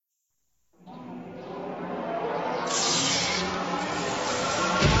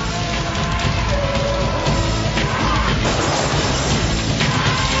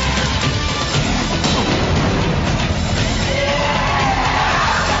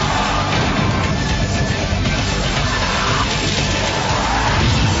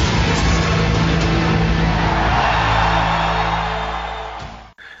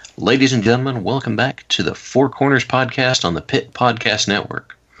Ladies and gentlemen, welcome back to the Four Corners Podcast on the Pit Podcast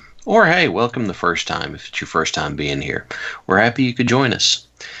Network. Or hey, welcome the first time if it's your first time being here. We're happy you could join us.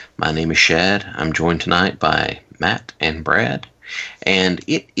 My name is Shad. I'm joined tonight by Matt and Brad. And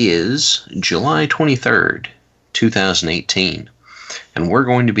it is July 23rd, 2018. And we're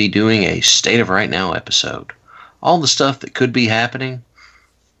going to be doing a State of Right Now episode. All the stuff that could be happening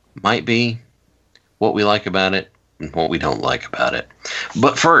might be, what we like about it, and what we don't like about it.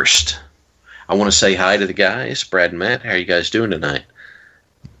 But first, I want to say hi to the guys, Brad and Matt. How are you guys doing tonight?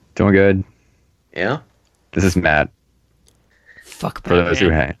 Doing good. Yeah? This is Matt. Fuck for those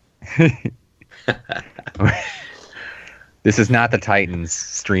who hang. This is not the Titans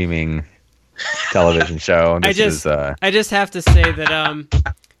streaming television show. I just have to say that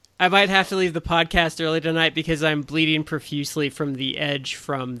I might have to leave the podcast early tonight because I'm bleeding profusely from the edge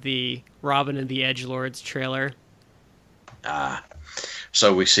from the Robin and the Edgelords trailer.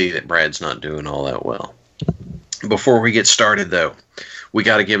 So we see that Brad's not doing all that well. Before we get started, though, we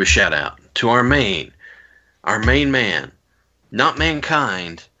got to give a shout out to our main man, not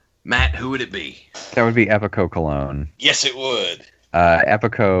Mankind. Matt, who would it be? That would be Epico Cologne. Yes, it would.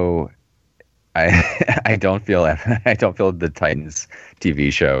 Epico. I don't feel the Titans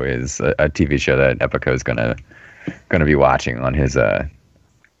TV show is a TV show that Epico is gonna be watching on his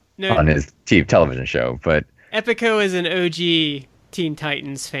television show. But Epico is an OG Teen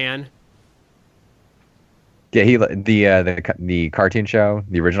Titans fan. Yeah, the cartoon show,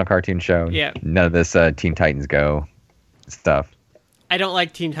 the original cartoon show. Yeah. None of this Teen Titans Go stuff. I don't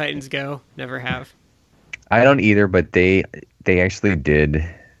like Teen Titans Go. Never have. I don't either, but they actually did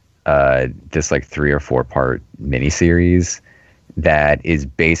this like 3 or 4 part miniseries that is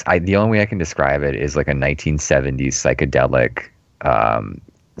based. The only way I can describe it is like a 1970s psychedelic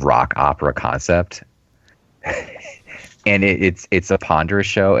rock opera concept. And it's a ponderous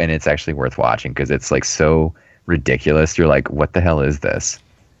show, and it's actually worth watching because it's like so ridiculous. You're like, what the hell is this?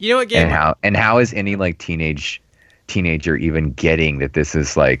 You know what game? And how is any like teenager even getting that this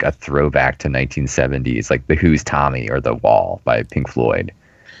is like a throwback to 1970s, like the Who's Tommy or The Wall by Pink Floyd?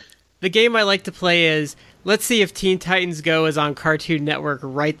 The game I like to play is, let's see if Teen Titans Go is on Cartoon Network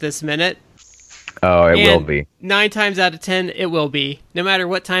right this minute. Oh, it will be. 9 times out of 10, it will be. No matter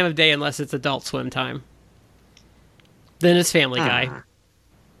what time of day, unless it's Adult Swim time. Then it's Family Guy.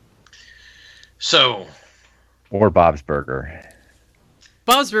 So, or Bob's Burger.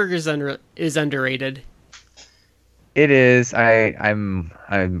 Bob's Burger is underrated. It is. I'm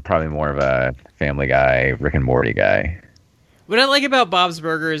probably more of a Family Guy, Rick and Morty guy. What I like about Bob's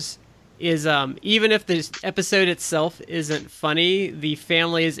Burgers is even if the episode itself isn't funny, the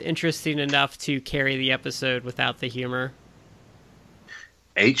family is interesting enough to carry the episode without the humor.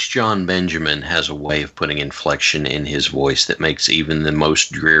 H. John Benjamin has a way of putting inflection in his voice that makes even the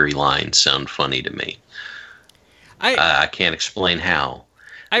most dreary lines sound funny to me. I can't explain how.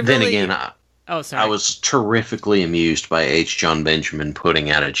 I was terrifically amused by H. John Benjamin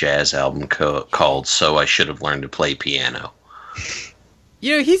putting out a jazz album called So I Should Have Learned to Play Piano.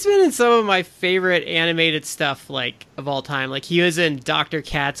 You know, he's been in some of my favorite animated stuff, like, of all time. Like, he was in Dr.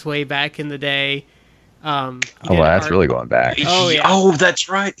 Katz way back in the day. That's really going back. Oh, yeah. Oh, that's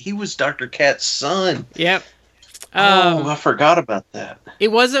right. He was Dr. Katz's son. Yep. I forgot about that.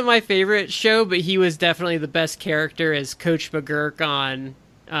 It wasn't my favorite show, but he was definitely the best character as Coach McGurk on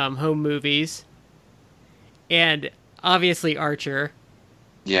Home Movies. And obviously Archer.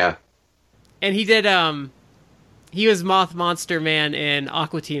 Yeah. And he did, he was Moth Monster Man in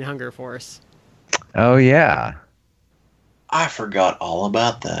Aqua Teen Hunger Force. Oh, yeah. I forgot all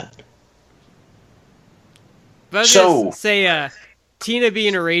about that. But I was gonna say, Tina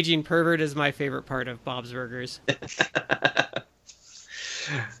being a raging pervert is my favorite part of Bob's Burgers.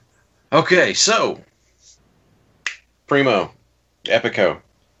 Okay, so Primo, Epico,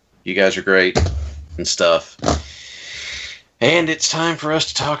 you guys are great and stuff. And it's time for us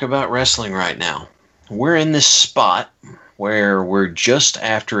to talk about wrestling right now. We're in this spot where we're just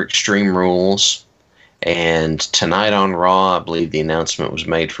after Extreme Rules. And tonight on Raw, I believe the announcement was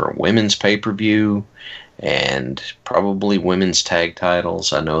made for a women's pay-per-view and probably women's tag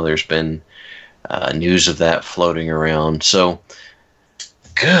titles. I know there's been news of that floating around. So,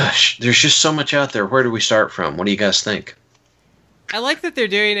 gosh, there's just so much out there. Where do we start from? What do you guys think? I like that they're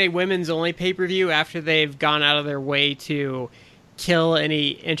doing a women's only pay-per-view after they've gone out of their way to kill any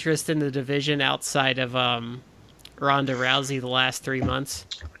interest in the division outside of Ronda Rousey the last 3 months.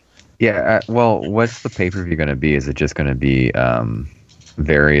 Yeah, well, what's the pay-per-view going to be? Is it just going to be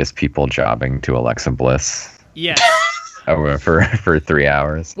various people jobbing to Alexa Bliss? Yes. For 3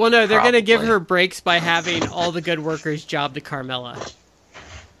 hours? Well, no, they're going to give her breaks by having all the good workers job to Carmella.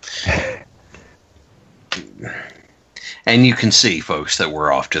 And you can see, folks, that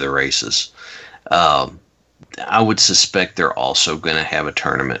we're off to the races. I would suspect they're also going to have a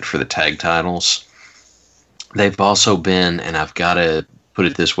tournament for the tag titles. They've also been, and I've got to put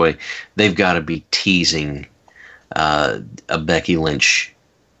it this way, they've got to be teasing a Becky Lynch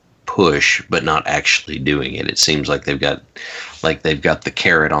push, but not actually doing it. It seems like they've got the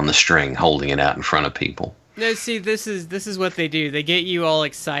carrot on the string, holding it out in front of people. No, see, this is what they do. They get you all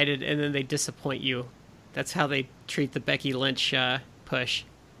excited, and then they disappoint you. That's how they treat the Becky Lynch push.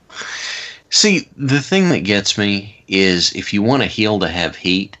 See, the thing that gets me is if you want a heel to have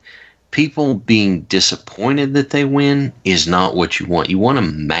heat, people being disappointed that they win is not what you want. You want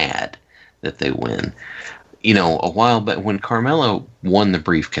them mad that they win. You know, a while back when Carmelo won the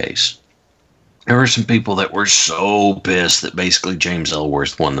briefcase, there were some people that were so pissed that basically James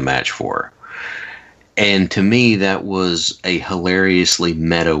Ellsworth won the match for her. And to me, that was a hilariously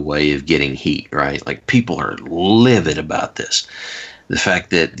meta way of getting heat, right? Like, people are livid about this. The fact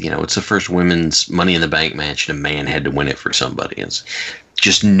that, you know, it's the first women's Money in the Bank match and a man had to win it for somebody. It's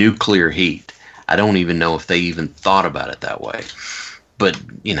just nuclear heat. I don't even know if they even thought about it that way. But,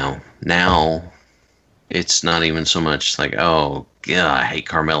 you know, now it's not even so much like, oh, yeah, I hate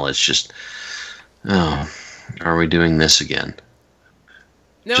Carmella. It's just, oh, are we doing this again?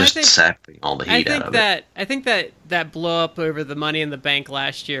 No, just sapping all the heat out of it. I think that blow up over the Money in the Bank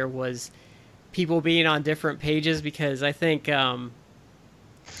last year was people being on different pages, because I think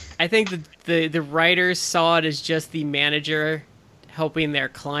the writers saw it as just the manager helping their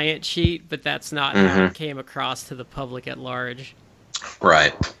client cheat, but that's not how it came across to the public at large.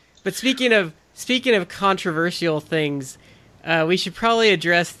 Right. But speaking of controversial things, we should probably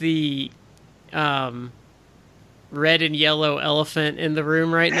address the red and yellow elephant in the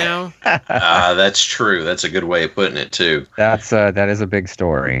room right now. That's true. That's a good way of putting it too. That is a big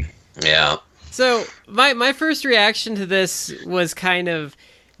story. Yeah. So my first reaction to this was kind of,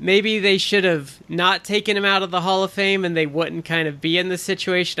 maybe they should have not taken him out of the Hall of Fame and they wouldn't kind of be in this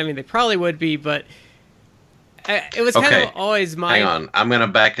situation. I mean, they probably would be, but it was kind of always my... Hang on. I'm going to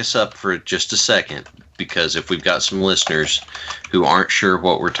back us up for just a second, because if we've got some listeners who aren't sure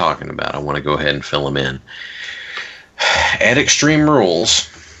what we're talking about, I want to go ahead and fill them in. At Extreme Rules,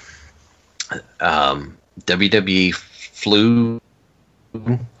 WWE flew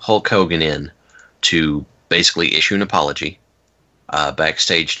Hulk Hogan in to basically issue an apology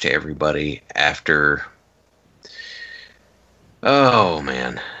backstage to everybody after, oh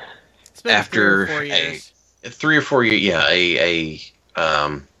man, it's been after 3 or 4 years. 3 or 4 years, yeah, a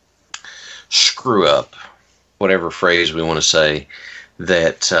screw up, whatever phrase we want to say,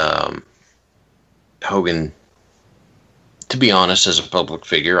 that Hogan, to be honest, as a public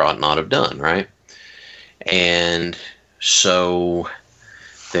figure, ought not have done, right? And so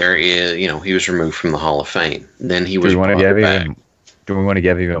there is, you know, he was removed from the Hall of Fame. Then he was brought back. Do we want to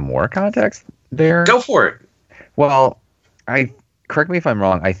give even more context there? Go for it. Well, correct me if I'm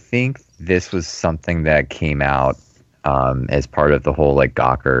wrong. I think this was something that came out as part of the whole like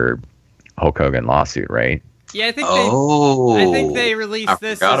Gawker Hulk Hogan lawsuit, right? Yeah, I think they released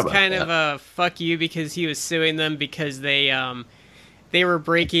this as kind of a fuck you, because he was suing them because they were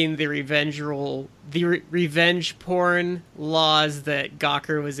breaking the revenge porn laws that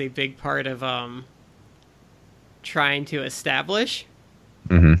Gawker was a big part of trying to establish.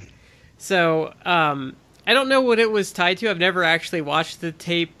 Mm-hmm. So I don't know what it was tied to. I've never actually watched the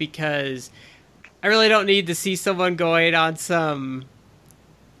tape because I really don't need to see someone going on some,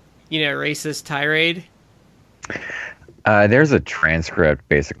 racist tirade. There's a transcript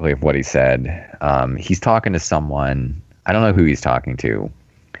basically of what he said. He's talking to someone. I don't know who he's talking to,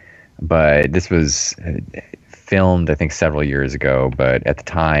 but this was filmed, I think, several years ago. But at the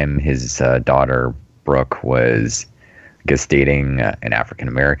time, his daughter, Brooke, was, I guess, dating an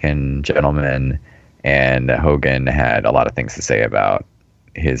African-American gentleman, and Hogan had a lot of things to say about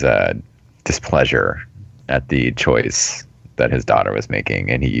his displeasure at the choice that his daughter was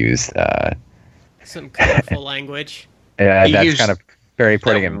making, and he used some colorful language. Yeah, that's kind of very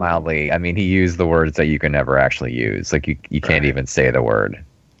putting it mildly. I mean, he used the words that you can never actually use. Like you can't even say the word.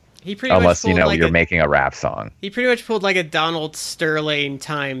 He pretty unless much you're making a rap song. He pretty much pulled like a Donald Sterling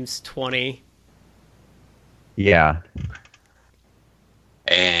times 20. Yeah.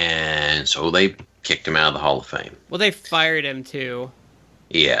 And so they kicked him out of the Hall of Fame. Well, they fired him too.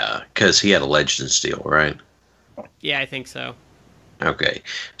 Yeah, because he had a Legends deal, right? Yeah, I think so. Okay,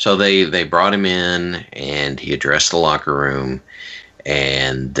 so they brought him in, and he addressed the locker room,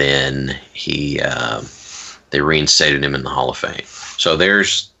 and then they reinstated him in the Hall of Fame. So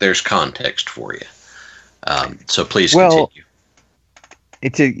there's context for you. So please continue.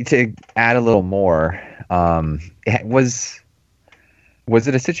 to add a little more, was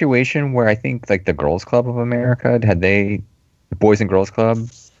it a situation where I think like the Girls Club of America Boys and Girls Club?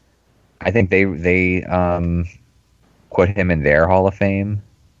 I think they put him in their Hall of Fame,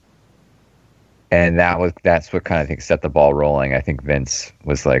 and that's what kind of, I think, set the ball rolling. I think Vince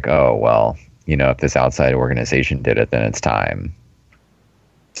was like, oh well, if this outside organization did it, then it's time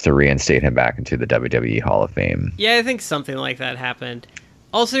to reinstate him back into the WWE Hall of Fame. Yeah, I think something like that happened.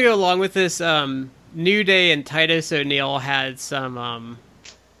 Also, to go along with this, New Day and Titus O'Neil had some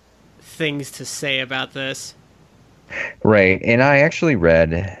things to say about this. Right, and I actually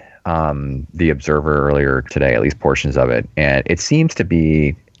read the Observer earlier today, at least portions of it, and it seems to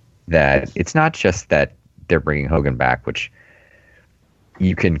be that it's not just that they're bringing Hogan back, which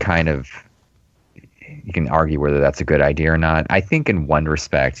you can argue whether that's a good idea or not. I think in one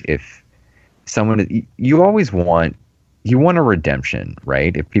respect, if someone, you always want a redemption,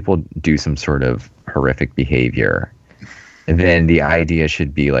 right? If people do some sort of horrific behavior, then the idea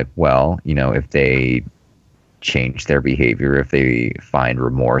should be like, well, if they change their behavior, if they find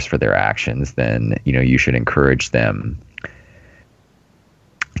remorse for their actions, then, you should encourage them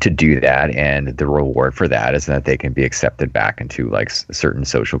to do that. And the reward for that is that they can be accepted back into like certain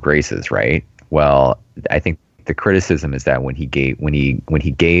social graces, right? Well, I think the criticism is that when he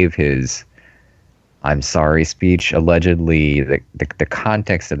gave his "I'm sorry" speech, allegedly the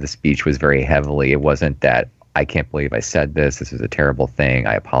context of the speech was very heavily. It wasn't that I can't believe I said this. This is a terrible thing.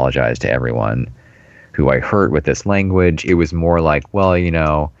 I apologize to everyone who I hurt with this language. It was more like, well,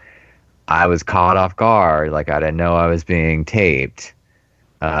 I was caught off guard. Like I didn't know I was being taped.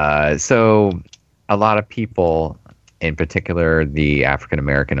 So a lot of people, in particular the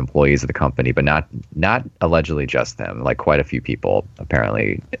African-American employees of the company, but not allegedly just them, like quite a few people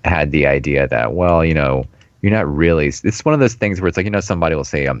apparently had the idea that, well, you're not really, it's one of those things where it's like, somebody will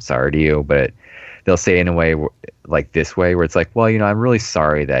say, I'm sorry to you, but they'll say in a way like this way where it's like, well, I'm really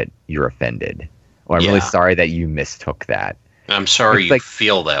sorry that you're offended, or I'm really sorry that you mistook that. I'm sorry you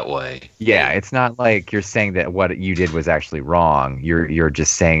feel that way. Yeah, it's not like you're saying that what you did was actually wrong. You're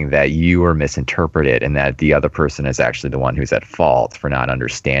just saying that you were misinterpreted and that the other person is actually the one who's at fault for not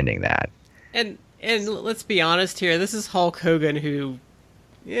understanding that. And let's be honest here, this is Hulk Hogan, who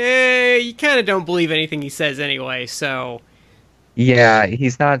you kind of don't believe anything he says anyway, so... Yeah,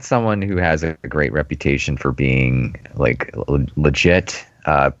 he's not someone who has a great reputation for being like legit,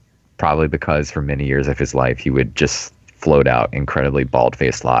 probably because for many years of his life he would just float out incredibly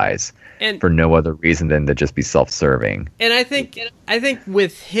bald-faced lies, and for no other reason than to just be self-serving. And I think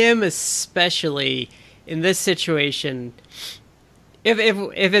with him especially in this situation,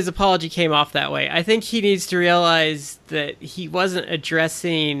 if his apology came off that way, I think he needs to realize that he wasn't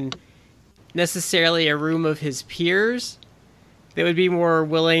addressing necessarily a room of his peers that would be more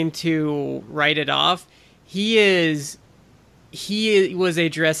willing to write it off. He was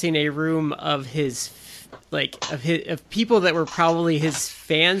addressing a room of of people that were probably his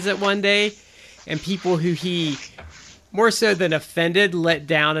fans at one day, and people who he, more so than offended, let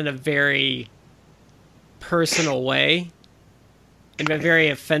down in a very personal way, in a very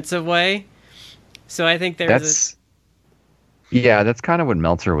offensive way. So I think that's kind of what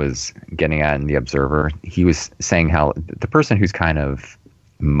Meltzer was getting at in The Observer. He was saying how the person who's kind of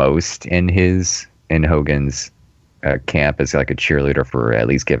most in Hogan's camp is like a cheerleader for at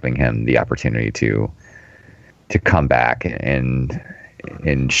least giving him the opportunity to come back and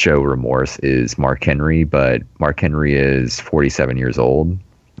show remorse is Mark Henry, but Mark Henry is 47 years old.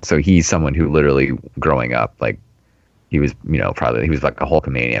 So he's someone who literally growing up, like he was, probably he was like a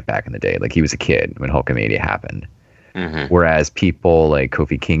Hulkamania back in the day. Like he was a kid when Hulkamania happened. Mm-hmm. Whereas people like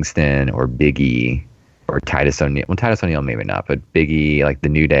Kofi Kingston or Big E or Titus O'Neil, well, Titus O'Neil maybe not, but Big E, like the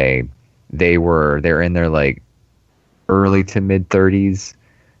New Day, they're in their like early to mid 30s.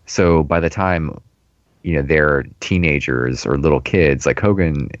 So by the time they're teenagers or little kids, like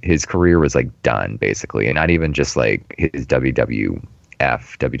Hogan, his career was like done basically, and not even just like his WWE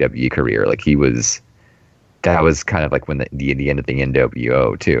career. Like that was kind of like when the end of the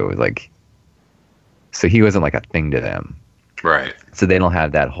NWO too. It was like, so he wasn't like a thing to them, right? So they don't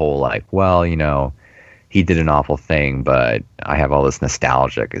have that whole like, well, he did an awful thing, but I have all this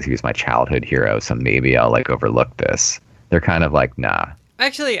nostalgia because he was my childhood hero, so maybe I'll like overlook this. They're kind of like, nah.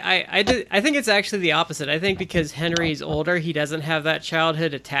 Actually, I think it's actually the opposite. I think because Henry's older, he doesn't have that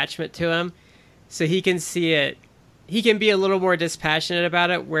childhood attachment to him, so he can see it. He can be a little more dispassionate about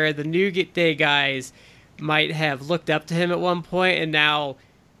it, where the New Day guys might have looked up to him at one point, and now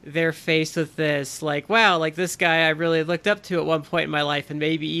they're faced with this, like, wow, like this guy I really looked up to at one point in my life, and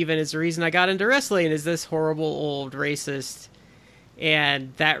maybe even is the reason I got into wrestling, is this horrible old racist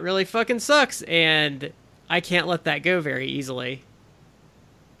and that really fucking sucks, and I can't let that go very easily.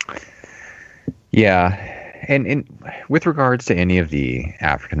 Yeah, and with regards to any of the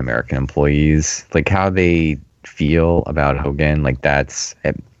African American employees, like how they feel about Hogan, like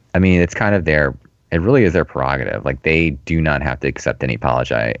I mean, it's kind of it really is their prerogative. Like they do not have to accept any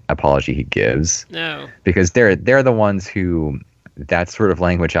apology he gives. No, because they're the ones who, that sort of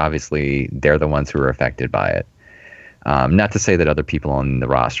language, obviously, they're the ones who are affected by it. Not to say that other people on the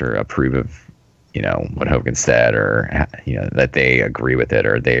roster approve of, what Hogan said, or, that they agree with it,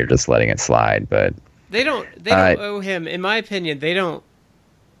 or they're just letting it slide. But they don't owe him, in my opinion, they don't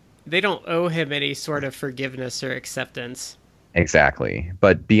owe him any sort of forgiveness or acceptance. Exactly.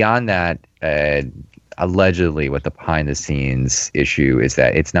 But beyond that, allegedly what the behind the scenes issue is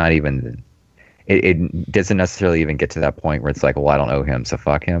that it's not even, it doesn't necessarily even get to that point where it's like, well, I don't owe him, so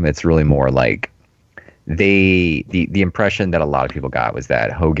fuck him. It's really more like the impression that a lot of people got was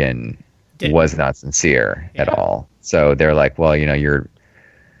that Hogan was not sincere at all. So they're like, well, you're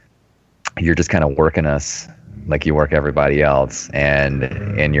just kind of working us like you work everybody else, and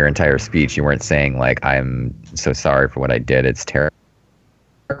in your entire speech you weren't saying like, I'm so sorry for what I did, it's terrible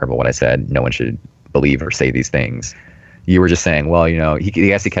what I said, no one should believe or say these things. You were just saying, well,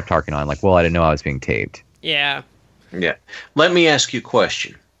 he actually kept harking on like, well, I didn't know I was being taped. Yeah. Let me ask you a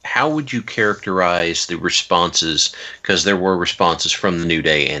question. How would you characterize the responses, because there were responses from the New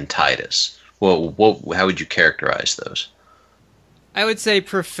Day and Titus? Well, how would you characterize those? I would say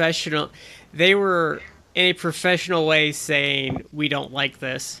professional. They were in a professional way saying, we don't like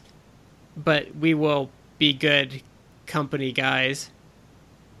this, but we will be good company guys.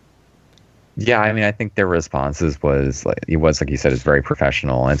 Yeah, I mean, I think their responses was like you said, it's very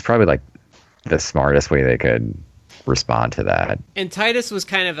professional, and it's probably like the smartest way they could respond to that. And Titus was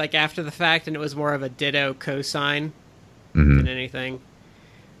kind of like after the fact, and it was more of a ditto cosign than anything.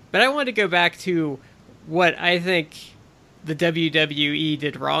 But I wanted to go back to what I think the WWE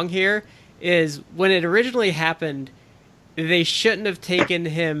did wrong here. Is when it originally happened, they shouldn't have taken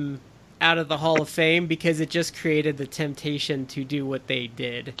him out of the Hall of Fame because it just created the temptation to do what they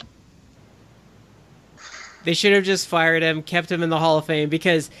did. They should have just fired him, kept him in the Hall of Fame,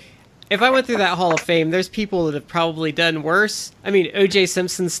 because if I went through that Hall of Fame, there's people that have probably done worse. I mean, O.J.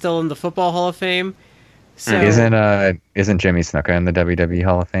 Simpson's still in the Football Hall of Fame. So isn't Jimmy Snuka in the WWE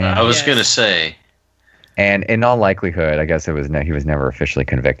Hall of Fame? I was going to say. And in all likelihood, I guess he was never officially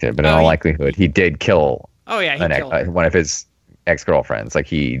convicted, but in all likelihood, he did kill. Oh yeah, he killed one of his ex-girlfriends. Like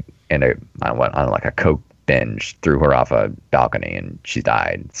he on like a coke binge, threw her off a balcony and she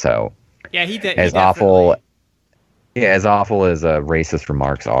died. So yeah, he did. As awful as racist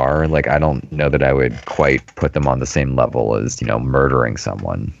remarks are, like I don't know that I would quite put them on the same level as murdering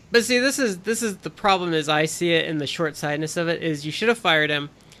someone. But see, this is the problem as I see it, and the short-sightedness of it is you should have fired him.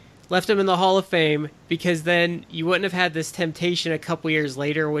 Left him in the Hall of Fame, because then you wouldn't have had this temptation a couple years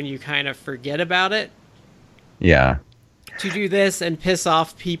later when you kind of forget about it. Yeah. To do this and piss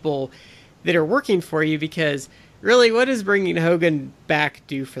off people that are working for you, because really, what does bringing Hogan back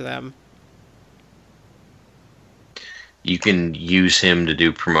do for them? You can use him to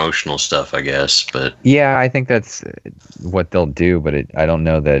do promotional stuff, I guess, but... Yeah, I think that's what they'll do, but I don't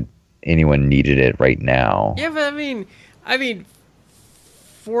know that anyone needed it right now. Yeah, but I mean...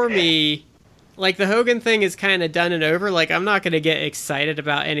 For me, like, the Hogan thing is kind of done and over. Like, I'm not going to get excited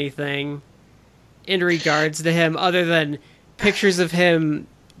about anything in regards to him other than pictures of him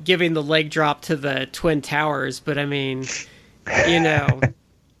giving the leg drop to the Twin Towers. But, I mean, I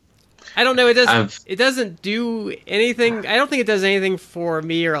don't know. It doesn't do anything. I don't think it does anything for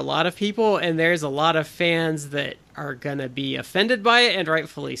me or a lot of people. And there's a lot of fans that are going to be offended by it, and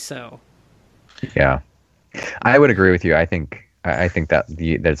rightfully so. Yeah. I would agree with you. I think that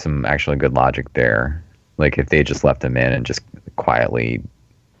there's some actually good logic there. Like if they just left him in and just quietly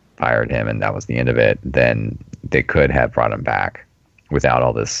fired him and that was the end of it, then they could have brought him back without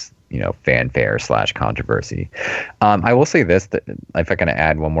all this, fanfare / controversy. I will say this, that if I can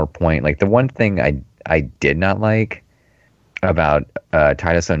add one more point, like the one thing I did not like about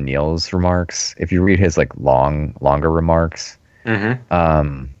Titus O'Neil's remarks, if you read his like longer remarks,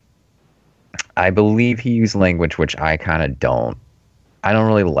 I believe he used language which I kind of don't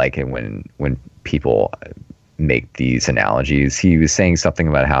really like it when people make these analogies. He was saying something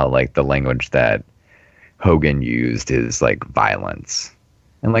about how like the language that Hogan used is like violence.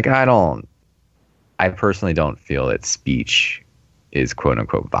 And like I personally don't feel that speech is quote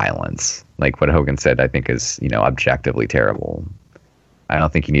unquote violence. Like what Hogan said I think is, objectively terrible. I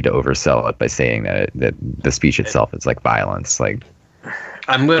don't think you need to oversell it by saying that the speech itself is like violence. Like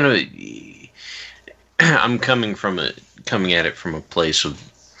I'm coming from a coming at it from a place of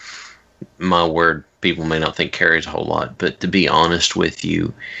my word people may not think carries a whole lot, but to be honest with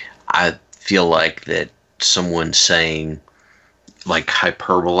you, I feel like that someone saying, like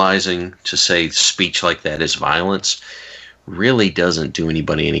hyperbolizing to say speech like that is violence really doesn't do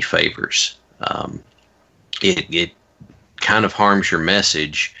anybody any favors. It kind of harms your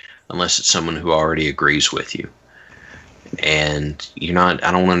message unless it's someone who already agrees with you. And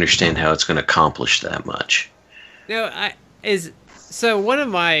I don't understand how it's going to accomplish that much. So one of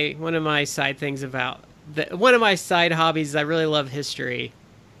my side things about one of my side hobbies is I really love history,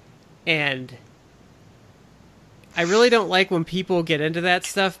 and I really don't like when people get into that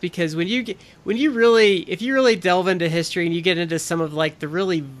stuff, because if you really delve into history and you get into some of like the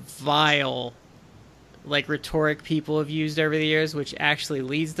really vile like rhetoric people have used over the years, which actually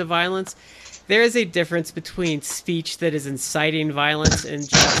leads to violence, there is a difference between speech that is inciting violence and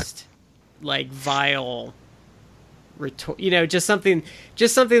just like vile just something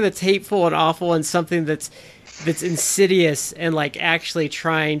that's hateful and awful, and something that's insidious and like actually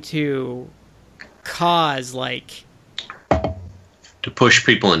trying to cause like to push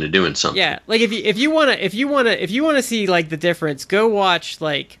people into doing something. Yeah, like if you want to see like the difference, go watch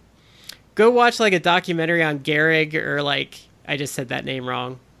like a documentary on Gehrig, or like I just said that name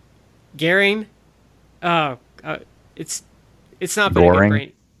wrong. Goering. It's not been a good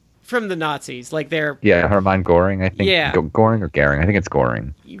brain. From the Nazis, like they're Hermann Goring, I think. Yeah, Goring or Goering, I think it's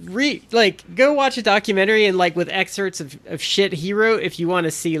Goring. Go watch a documentary and like with excerpts of shit he wrote if you want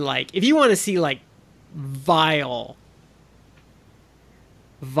to see like vile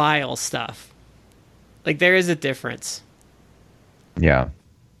stuff. Like there is a difference. Yeah.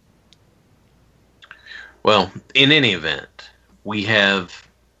 Well, in any event, we have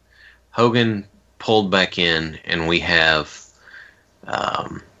Hogan pulled back in, and we have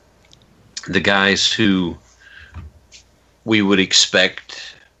the guys who we would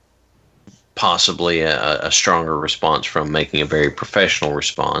expect possibly a stronger response from, making a very professional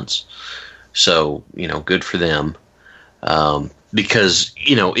response. So, good for them. Because,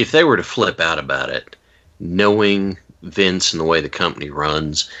 if they were to flip out about it, knowing Vince and the way the company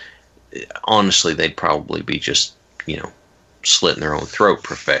runs, honestly, they'd probably be just, slitting their own throat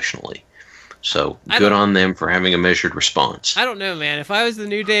professionally. So good on them for having a measured response. I don't know, man. If I was the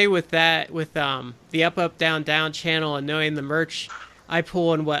New Day with the up, down, down channel, and knowing the merch I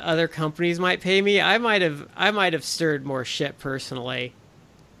pull and what other companies might pay me, I might have stirred more shit personally.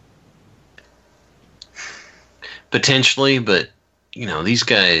 Potentially, but these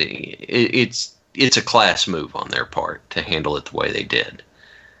guys, it's a class move on their part to handle it the way they did.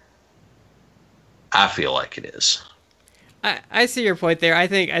 I feel like it is. I see your point there. I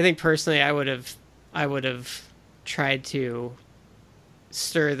think personally I would have tried to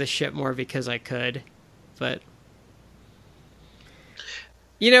stir the shit more because I could, but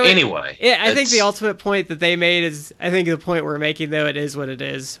anyway. I think the ultimate point that they made is, I think the point we're making though, it is what it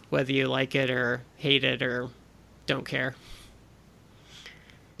is, whether you like it or hate it or don't care.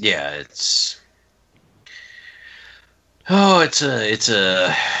 Yeah, it's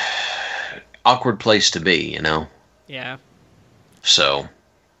a awkward place to be, Yeah. So,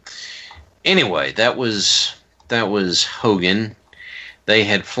 anyway, that was Hogan. They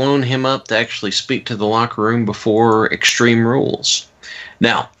had flown him up to actually speak to the locker room before Extreme Rules.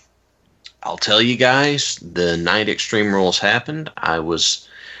 Now, I'll tell you guys, the night Extreme Rules happened, I was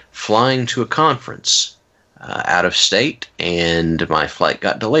flying to a conference out of state, and my flight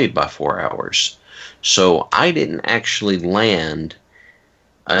got delayed by 4 hours. So I didn't actually land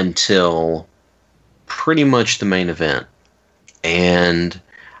until pretty much the main event. And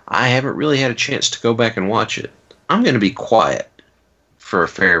I haven't really had a chance to go back and watch it. I'm going to be quiet for a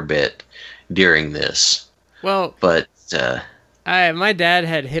fair bit during this. Well, but my dad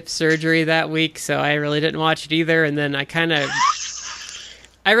had hip surgery that week, so I really didn't watch it either. And then I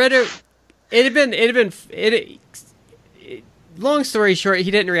read it. Long story short, he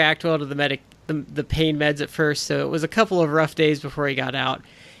didn't react well to the pain meds at first, so it was a couple of rough days before he got out.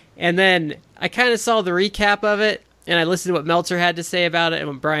 And then I kind of saw the recap of it, and I listened to what Meltzer had to say about it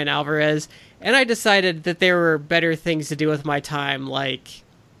and Brian Alvarez, and I decided that there were better things to do with my time, like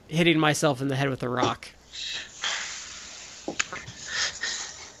hitting myself in the head with a rock.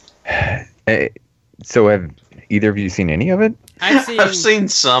 So have either of you seen any of it? I've seen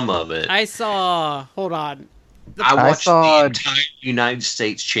some of it. Hold on. I watched the entire United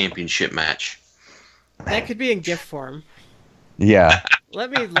States Championship match. That could be in GIF form. Yeah. Let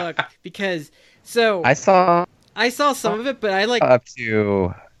me look, because I saw some of it, but I like up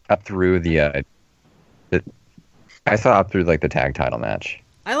through the I saw up through like the tag title match.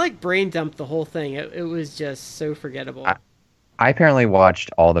 I like brain dumped the whole thing. It was just so forgettable. I apparently watched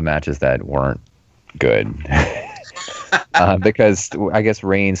all the matches that weren't good. Because I guess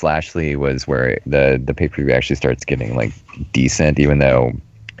Reigns Lashley was where the pay-per-view actually starts getting like decent, even though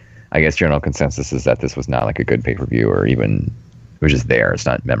I guess general consensus is that this was not like a good pay-per-view, or even it was just there. It's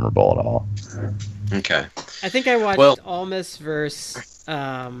not memorable at all. Okay. I think I watched Almas versus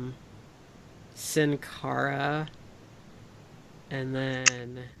Sin Cara, and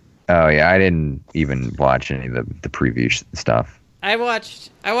then Oh yeah, I didn't even watch any of the preview stuff. I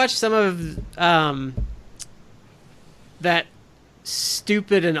watched some of that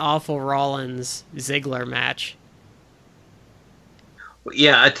stupid and awful Rollins Ziggler match.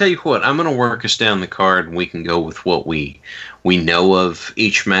 Yeah, I tell you what, I'm going to work us down the card, and we can go with what we know of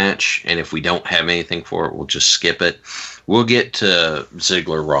each match, and if we don't have anything for it, we'll just skip it. We'll get to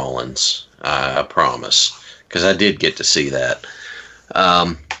Ziggler Rollins, I promise, because I did get to see that.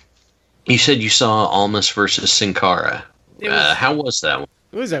 You said you saw Almas versus Sin Cara. How was that one?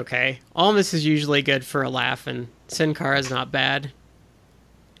 It was okay. Almas is usually good for a laugh, and Sin Cara's not bad.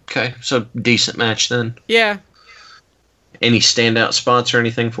 Okay, so decent match then. Yeah. Any standout spots or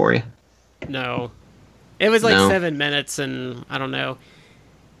anything for you? No. It was like 7 minutes, and I don't know.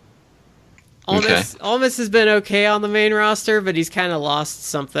 Almas has been okay on the main roster, but he's kind of lost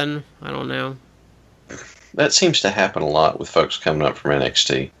something. I don't know. That seems to happen a lot with folks coming up from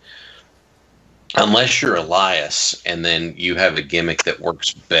NXT. Unless you're Elias, and then you have a gimmick that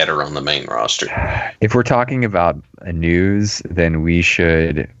works better on the main roster. If we're talking about news, then we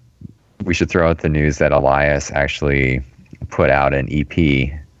should throw out the news that Elias actually put out an EP,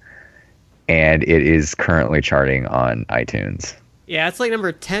 and it is currently charting on iTunes. Yeah, it's like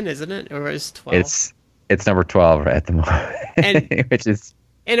number 10, isn't it? Or is 12? It's number 12 at the moment, and, which is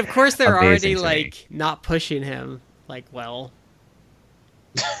and of course they're already like not pushing him like well.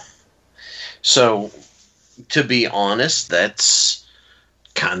 So, to be honest, that's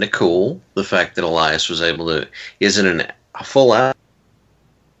kind of cool. The fact that Elias was able to isn't a full out.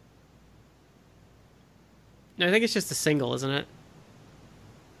 No, I think it's just a single, isn't it?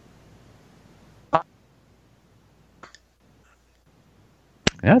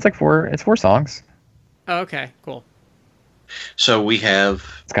 Yeah, it's like four songs. Oh, okay, cool. So we have.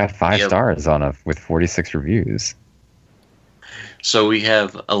 It's got 5 stars on with 46 reviews. So we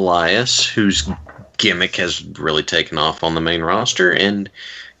have Elias, whose gimmick has really taken off on the main roster, and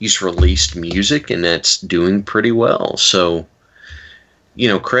he's released music, and that's doing pretty well. So,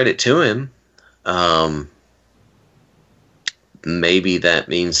 credit to him. Maybe that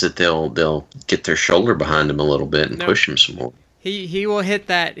means that they'll get their shoulder behind him a little bit and push him some more. He will hit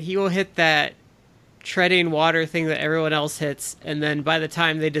that treading water thing that everyone else hits, and then by the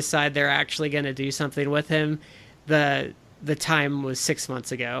time they decide they're actually going to do something with him, the time was 6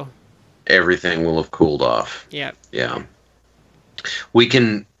 months ago. Everything will have cooled off. Yep. Yeah. We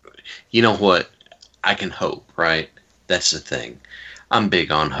can, you know what? I can hope, right? That's the thing. I'm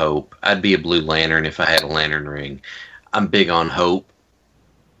big on hope. I'd be a Blue Lantern if I had a lantern ring. I'm big on hope.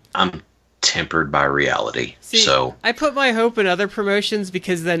 I'm tempered by reality. See, I put my hope in other promotions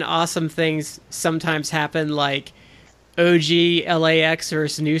because then awesome things sometimes happen, like OG LAX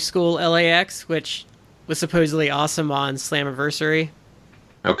versus New School LAX, which was supposedly awesome on Slammiversary.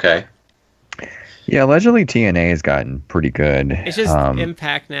 Okay. Yeah, allegedly TNA has gotten pretty good. It's just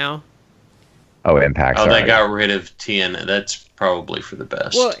Impact now. Oh, Impact. Oh, they got rid of TNA. That's probably for the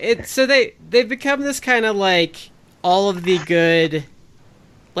best. Well, they've become this kind of like all of the good,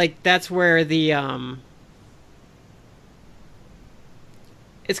 like that's where the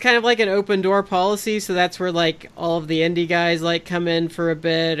it's kind of like an open door policy. So that's where like all of the indie guys like come in for a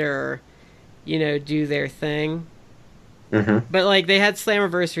bit or do their thing. Mm-hmm. But like they had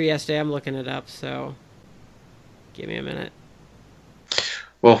Slammiversary yesterday. I'm looking it up, so give me a minute.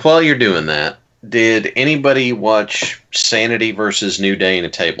 Well, while you're doing that, did anybody watch Sanity versus New Day in a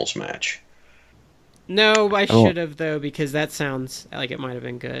tables match? No, I should have though, because that sounds like it might have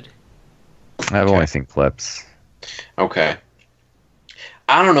been good. I've only seen clips. Okay.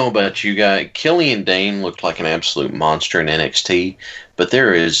 I don't know about you guys. Killian Dane looked like an absolute monster in NXT, but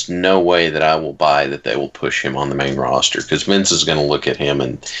there is no way that I will buy that they will push him on the main roster because Vince is going to look at him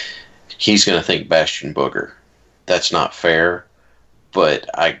and he's going to think Bastion Booger. That's not fair, but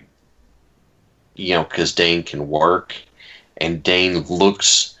because Dane can work and Dane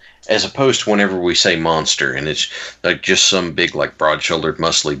looks, as opposed to whenever we say monster and it's like just some big, like broad-shouldered,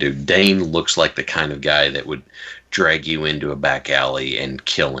 muscly dude, Dane looks like the kind of guy that would drag you into a back alley and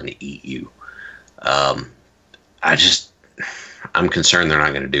kill and eat you. I'm concerned they're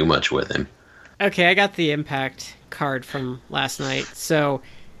not going to do much with him. Okay, I got the Impact card from last night. So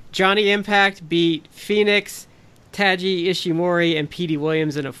Johnny Impact beat Phoenix, Taji Ishimori, and Petey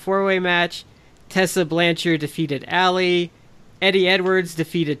Williams in a 4-way match. Tessa Blanchard defeated Allie. Eddie Edwards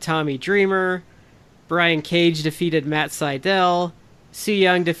defeated Tommy Dreamer. Brian Cage defeated Matt Sydal. Su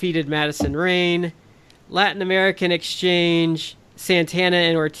Yung defeated Madison Rayne. Latin American Exchange, Santana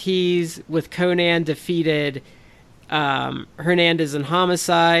and Ortiz with Conan defeated Hernandez and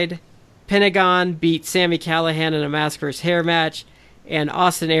Homicide. Pentagon beat Sami Callihan in a Mask vs. Hair match. And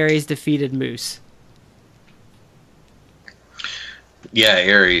Austin Aries defeated Moose. Yeah,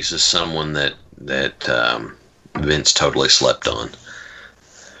 Aries is someone that Vince totally slept on.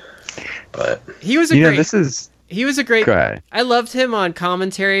 But he was he was a great. Go ahead. I loved him on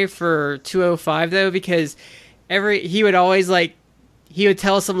commentary for 205 though, because he would always he would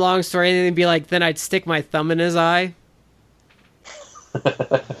tell some long story and then be like, then I'd stick my thumb in his eye.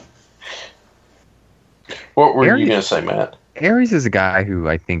 What were you gonna say, Matt? Aries is a guy who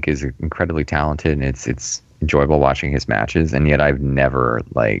I think is incredibly talented, and it's enjoyable watching his matches, and yet I've never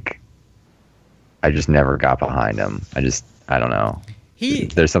I just never got behind him. I don't know.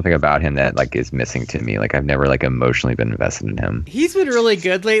 There's something about him that is missing to me. I've never emotionally been invested in him. He's been really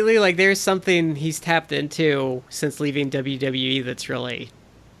good lately. There's something he's tapped into since leaving WWE that's really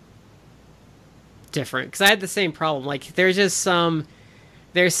different. Because I had the same problem. There's some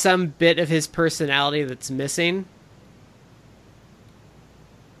bit of his personality that's missing.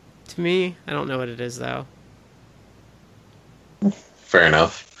 To me, I don't know what it is though. Fair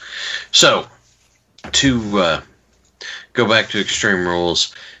enough. So, to go back to Extreme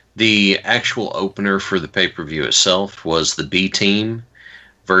Rules, the actual opener for the pay-per-view itself was the B Team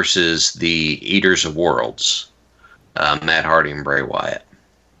versus the Eaters of Worlds, Matt Hardy and Bray Wyatt.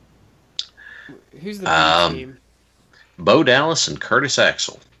 Who's the B Team? Bo Dallas and Curtis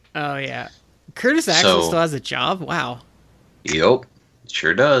Axel. Oh, yeah. Curtis Axel still has a job? Wow. Yep,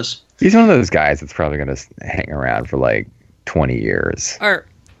 sure does. He's one of those guys that's probably going to hang around for 20 years. I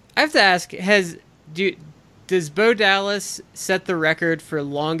have to ask, does Bo Dallas set the record for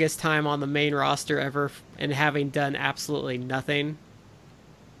longest time on the main roster ever and having done absolutely nothing?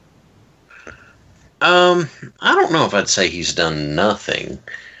 I don't know if I'd say he's done nothing.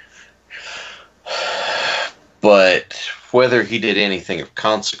 But whether he did anything of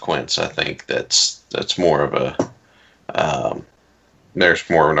consequence, I think that's more of a there's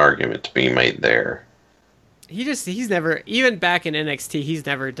more of an argument to be made there. He's never, even back in NXT, he's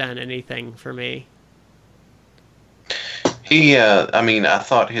never done anything for me. I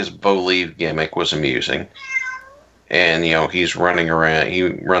thought his Bo Leave gimmick was amusing. And, he's running around, he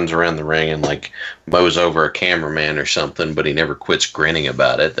runs around the ring and, mows over a cameraman or something, but he never quits grinning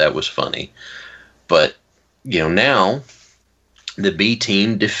about it. That was funny. But, now the B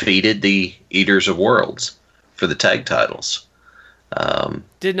Team defeated the Eaters of Worlds for the tag titles.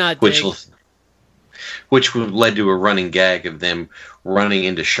 Did not which led to a running gag of them running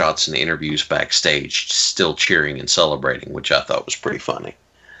into shots in interviews backstage, still cheering and celebrating, which I thought was pretty funny.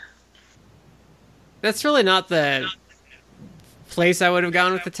 That's really not the place I would have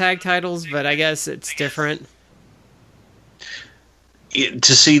gone with the tag titles, but I guess it's different.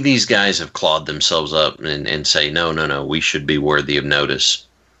 To see these guys have clawed themselves up and say, no, we should be worthy of notice.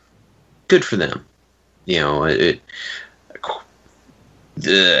 Good for them.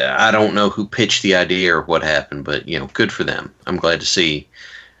 I don't know who pitched the idea or what happened, but good for them. I'm glad to see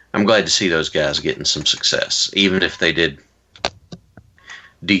those guys getting some success, even if they did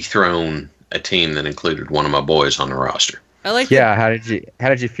dethrone a team that included one of my boys on the roster. Yeah, how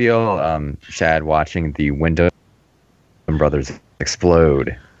did you feel, Chad, watching the Wyndham brothers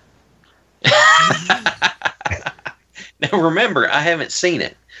explode? Now remember, I haven't seen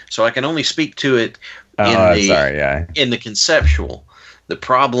it, so I can only speak to it in the conceptual. The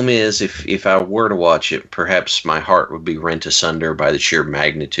problem is, if I were to watch it, perhaps my heart would be rent asunder by the sheer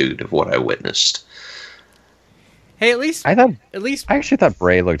magnitude of what I witnessed. Hey, at least I actually thought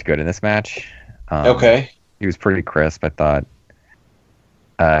Bray looked good in this match. Okay, he was pretty crisp, I thought.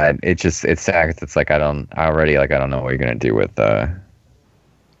 It's sad. It's I don't know what you're gonna do with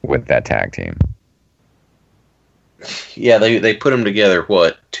that tag team. Yeah, they put them together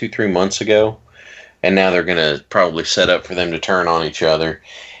 2-3 months ago. And now they're going to probably set up for them to turn on each other.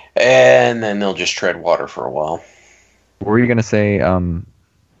 And then they'll just tread water for a while. What were you going to say,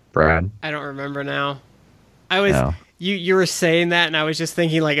 Brad? I don't remember now. You were saying that, and I was just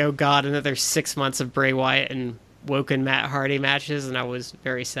thinking, oh, God, another 6 months of Bray Wyatt and Woken Matt Hardy matches, and I was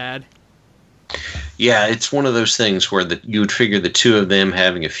very sad. Yeah, it's one of those things where you would figure the two of them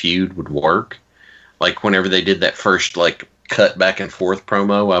having a feud would work. Whenever they did that first, cut back and forth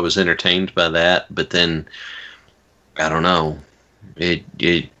promo, I was entertained by that, but then I don't know. It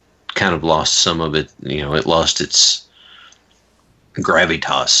kind of lost some of it. It lost its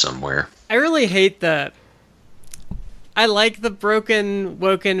gravitas somewhere. I really hate I like the broken,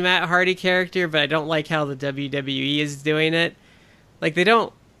 woken Matt Hardy character, but I don't like how the WWE is doing it. Like, they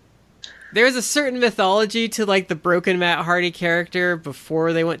don't... There's a certain mythology to, like, the broken Matt Hardy character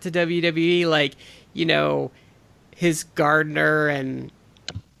before they went to WWE. Like, his gardener and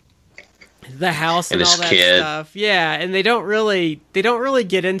the house and all that kid. stuff. Yeah, and they don't really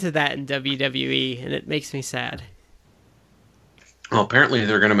get into that in WWE, and it makes me sad. Well, apparently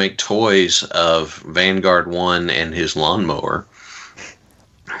they're going to make toys of Vanguard 1 and his lawnmower.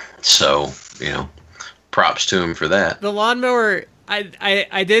 So, props to him for that. The lawnmower,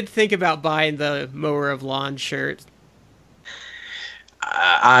 I did think about buying the Mower of Lawn shirt.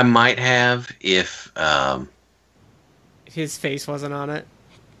 I might have if... his face wasn't on it.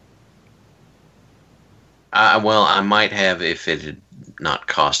 I might have if it had not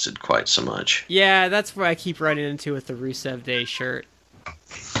costed quite so much. Yeah, that's what I keep running into with the Rusev Day shirt.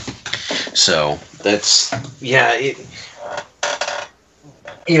 So that's I'm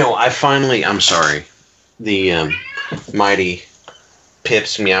sorry, the mighty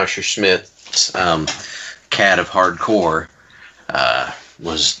Pips Meowsher Smith's cat of hardcore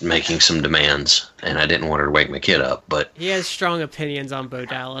was making some demands, and I didn't want her to wake my kid up, but he has strong opinions on Bo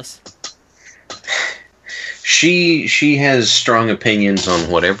Dallas. She has strong opinions on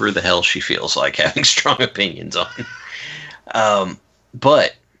whatever the hell she feels like having strong opinions on.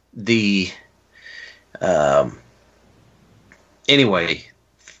 But anyway,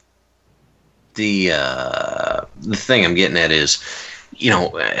 the thing I'm getting at is,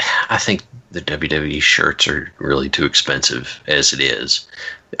 I think the WWE shirts are really too expensive as it is.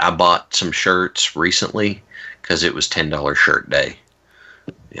 I bought some shirts recently because it was $10 shirt day.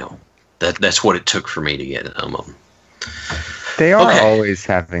 That's what it took for me to get them. They are always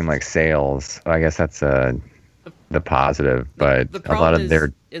having like sales. I guess that's the positive, but the a lot of is,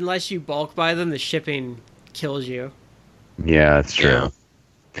 their unless you bulk buy them, the shipping kills you. Yeah, that's true.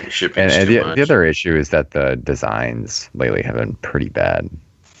 Yeah. Shipping's and too much. The other issue is that the designs lately have been pretty bad.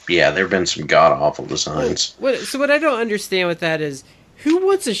 Yeah, there have been some god awful designs. So what I don't understand with that is, who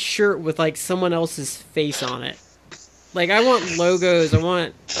wants a shirt with like someone else's face on it? Like, I want logos. I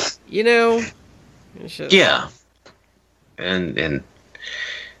want, Yeah, and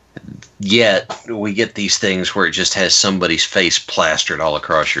yet we get these things where it just has somebody's face plastered all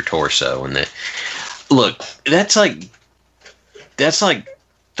across your torso, and that's like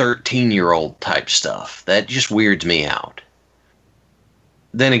 13-year-old type stuff. That just weirds me out.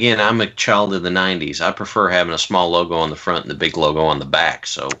 Then again, I'm a child of the 90s. I prefer having a small logo on the front and the big logo on the back,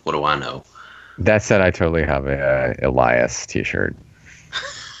 so what do I know? That said, I totally have a Elias t-shirt.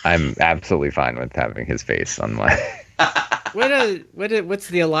 I'm absolutely fine with having his face on my... What's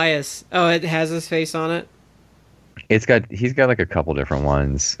the Elias? Oh, it has his face on it? He's got like a couple different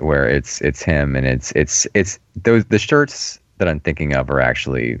ones where it's him, and it's the shirts that I'm thinking of are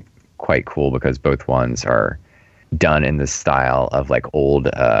actually quite cool because both ones are done in the style of like old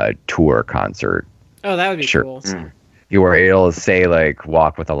tour concert. Oh, that would be shirts. Cool. Mm. Where it'll say like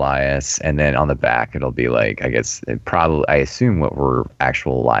 "Walk with Elias," and then on the back it'll be like, I assume what were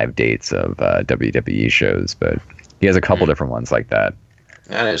actual live dates of WWE shows, but he has a couple different ones like that.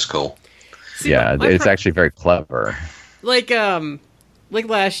 That is cool. See, yeah, it's actually very clever. Like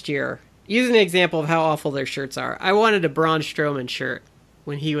last year, using an example of how awful their shirts are, I wanted a Braun Strowman shirt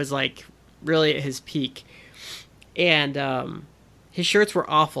when he was like really at his peak, and his shirts were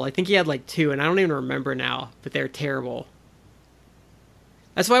awful. I think he had like 2, and I don't even remember now, but they're terrible.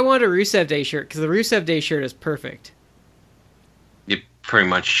 That's why I wanted a Rusev Day shirt, because the Rusev Day shirt is perfect. It pretty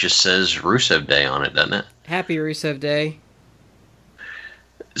much just says Rusev Day on it, doesn't it? Happy Rusev Day.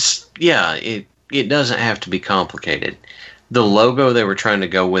 Yeah, it doesn't have to be complicated. The logo they were trying to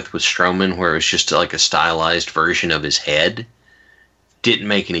go with Strowman, where it was just like a stylized version of his head, didn't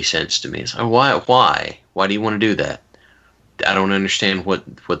make any sense to me. It's like, why? Why do you want to do that? I don't understand what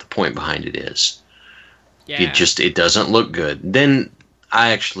the point behind it is. Yeah. It doesn't look good. Then I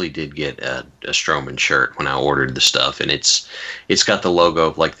actually did get a Strowman shirt when I ordered the stuff, and it's got the logo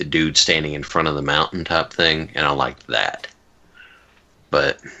of like the dude standing in front of the mountain type thing, and I liked that.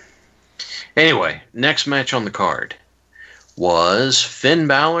 But anyway, next match on the card was Finn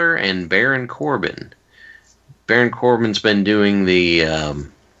Balor and Baron Corbin. Baron Corbin's been doing the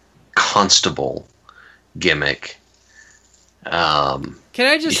constable gimmick.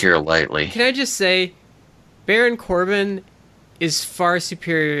 Here lately. Can I just say, Baron Corbin is far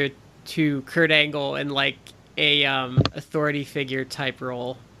superior to Kurt Angle in like a authority figure type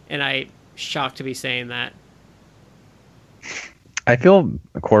role, and I'm shocked to be saying that. I feel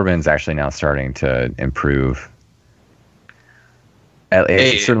Corbin's actually now starting to improve.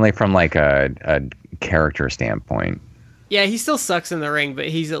 Certainly from like a character standpoint. Yeah, he still sucks in the ring, but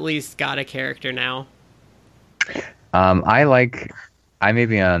he's at least got a character now. I may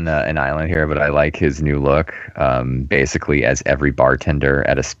be on an island here, but I like his new look. Basically, as every bartender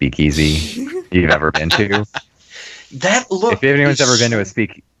at a speakeasy you've ever been to. That look. If anyone's ever been to a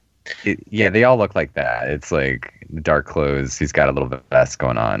yeah, they all look like that. It's like dark clothes. He's got a little vest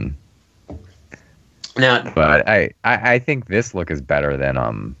going on. Now, but I think this look is better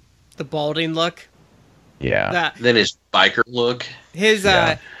than the balding look. Yeah. Then his biker look. His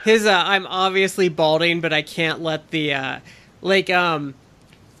I'm obviously balding, but I can't let the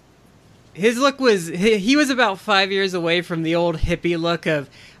his look was he was about 5 years away from the old hippie look of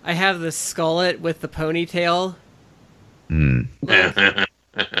I have the skullet with the ponytail. Mm.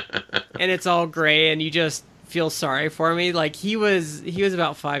 And it's all gray and you just feel sorry for me. Like he was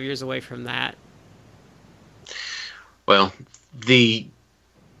about 5 years away from that. Well,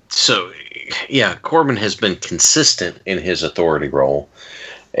 Corbin has been consistent in his authority role,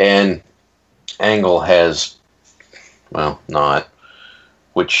 and Angle has, well, not.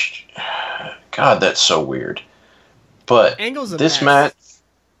 Which, God, that's so weird. But Angle's this match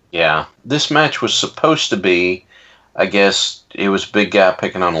was supposed to be, I guess, it was big guy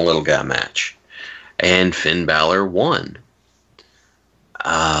picking on a little guy match, and Finn Balor won.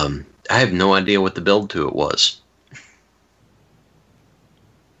 I have no idea what the build to it was.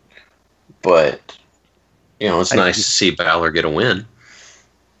 But, it's nice to see Balor get a win.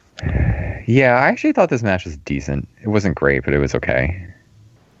 Yeah, I actually thought this match was decent. It wasn't great, but it was okay.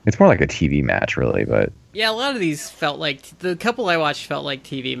 It's more like a TV match, really, but... Yeah, a lot of these felt like... The couple I watched felt like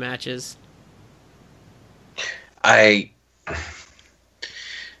TV matches. I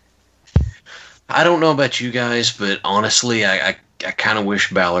don't know about you guys, but honestly, I kind of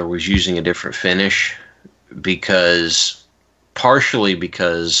wish Balor was using a different finish. Partially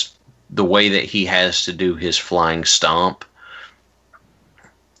because... the way that he has to do his flying stomp,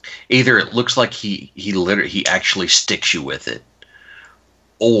 either it looks like he actually sticks you with it,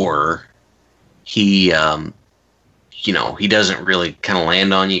 or he doesn't really kind of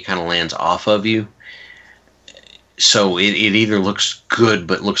land on you, kind of lands off of you. So it either looks good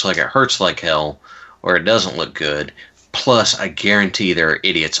but looks like it hurts like hell, or it doesn't look good. Plus, I guarantee there are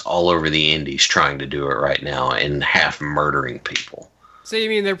idiots all over the indies trying to do it right now and half murdering people. So you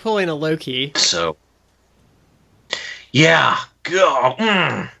mean they're pulling a Loki? So, yeah,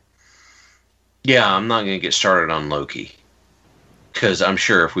 yeah, I'm not going to get started on Loki. Because I'm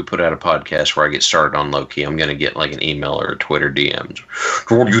sure if we put out a podcast where I get started on Loki, I'm going to get like an email or a Twitter DMs.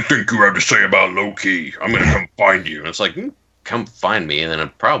 What do you think you have to say about Loki? I'm going to come find you. And it's like, come find me, and then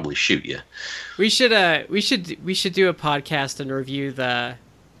I'd probably shoot you. We should do a podcast and review the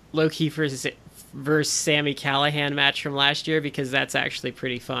Loki versus Sami Callihan match from last year, because that's actually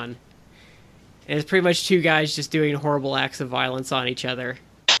pretty fun. And it's pretty much two guys just doing horrible acts of violence on each other.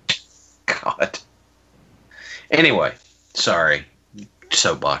 God. Anyway, sorry.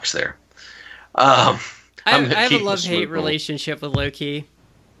 Soapbox there. I have a love-hate relationship with Loki.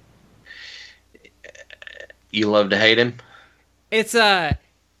 You love to hate him? It's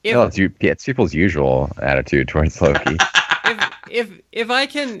it's people's usual attitude towards Loki. If I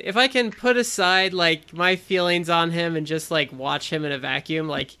can put aside like my feelings on him and just like watch him in a vacuum,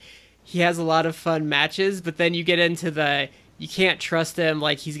 like he has a lot of fun matches, but then you get into you can't trust him,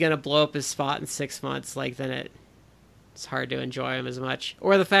 like he's gonna blow up his spot in 6 months, like then it's hard to enjoy him as much.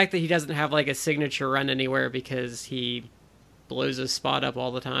 Or the fact that he doesn't have like a signature run anywhere because he blows his spot up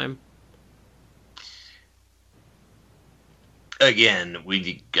all the time. Again,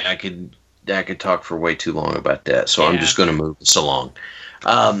 I could talk for way too long about that, so yeah. I'm just going to move this along.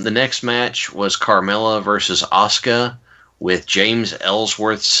 The next match was Carmella versus Asuka, with James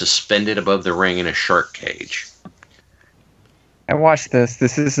Ellsworth suspended above the ring in a shark cage. I watched this.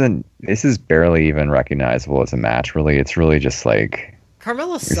 This is barely even recognizable as a match, really. It's really just like...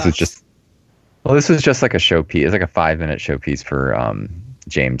 Carmella sucks. This was just like a showpiece. It's like a 5-minute showpiece for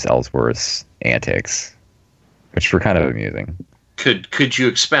James Ellsworth's antics, which were kind of amusing. Could you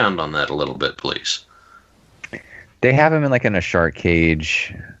expound on that a little bit, please? They have him in a shark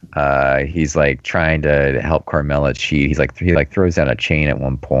cage. He's like trying to help Carmella cheat. He throws down a chain at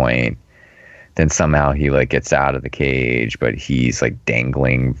one point. Then somehow he gets out of the cage, but he's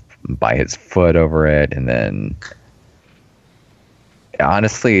dangling by his foot over it. And then,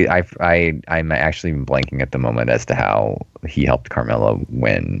 honestly, I'm actually blanking at the moment as to how he helped Carmella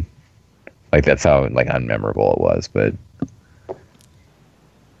win. That's how unmemorable it was, but.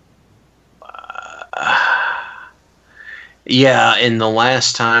 Yeah, and the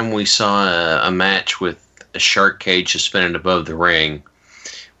last time we saw a match with a shark cage suspended above the ring,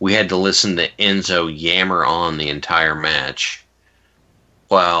 we had to listen to Enzo yammer on the entire match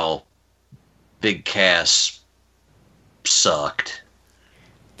while Big Cass sucked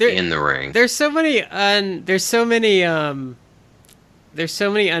in the ring. There's so many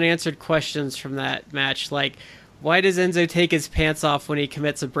unanswered questions from that match. Like, why does Enzo take his pants off when he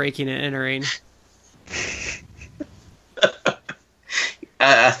commits a breaking and entering?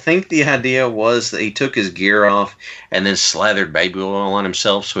 I think the idea was that he took his gear off and then slathered baby oil on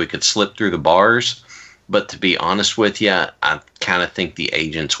himself so he could slip through the bars. But to be honest with you, I kind of think the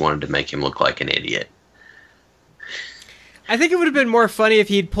agents wanted to make him look like an idiot. I think it would have been more funny if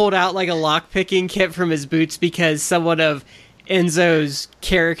he'd pulled out like a lock-picking kit from his boots, because someone of Enzo's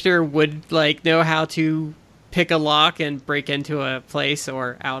character would like know how to pick a lock and break into a place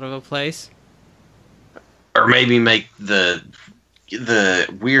or out of a place. Or maybe make the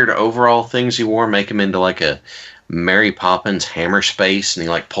weird overall things he wore, make him into like a Mary Poppins hammer space, and he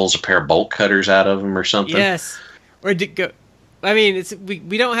like pulls a pair of bolt cutters out of him or something. Yes. Or I mean,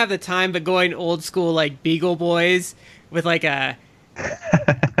 we don't have the time, but going old school like Beagle Boys with like a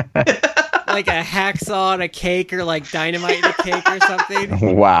like a hacksaw and a cake, or like dynamite in a cake or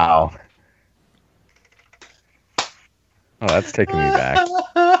something. Wow. Oh, that's taking me back.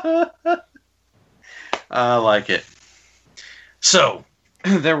 I like it. So,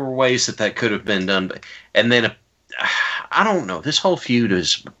 there were ways that could have been done. And then, I don't know. This whole feud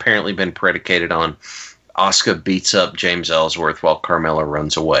has apparently been predicated on Asuka beats up James Ellsworth while Carmella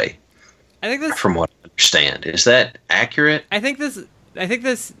runs away. I think that's... From what I understand. Is that accurate? I think the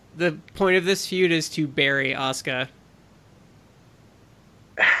point of this feud is to bury Asuka.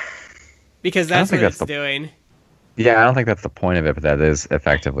 Because that's what it's doing. Yeah, I don't think that's the point of it, but that is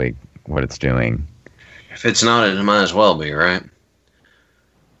effectively what it's doing. If it's not, it might as well be, right?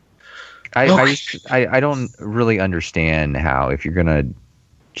 I don't really understand how, if you're gonna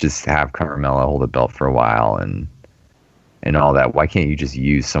just have Carmella hold the belt for a while and all that, why can't you just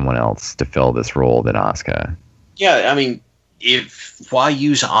use someone else to fill this role than Asuka? Yeah, I mean, why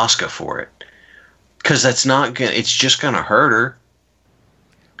use Asuka for it? Because it's just gonna hurt her.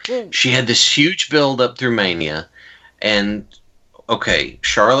 She had this huge build up through Mania, and okay,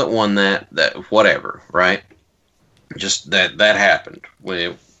 Charlotte won that whatever, right? Just that happened.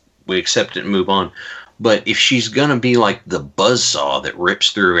 We accept it and move on. But if she's gonna be like the buzzsaw that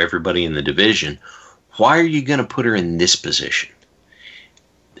rips through everybody in the division, why are you gonna put her in this position?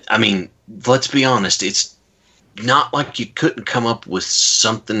 I mean, let's be honest. It's not like you couldn't come up with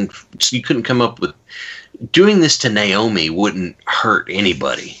something. You couldn't come up with doing this to Naomi wouldn't hurt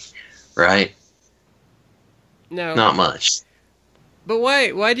anybody, right? No, not much. But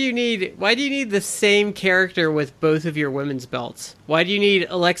why do you need the same character with both of your women's belts? Why do you need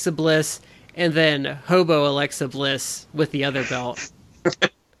Alexa Bliss and then hobo Alexa Bliss with the other belt?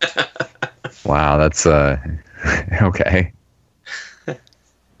 Wow, that's okay.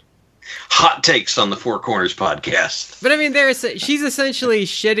 Hot takes on the Four Corners podcast. But I mean, she's essentially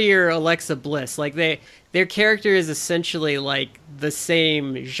shittier Alexa Bliss. Like their character is essentially like the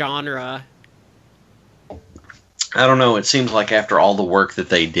same genre. I don't know. It seems like after all the work that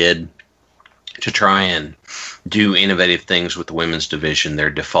they did to try and do innovative things with the women's division, they're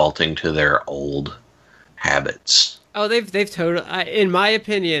defaulting to their old habits. Oh, they've totally, in my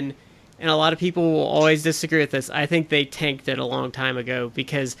opinion, and a lot of people will always disagree with this, I think they tanked it a long time ago,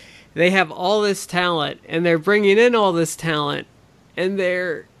 because they have all this talent and they're bringing in all this talent and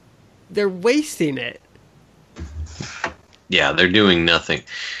they're wasting it. Yeah, they're doing nothing.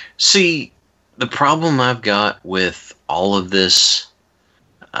 See, the problem I've got with all of this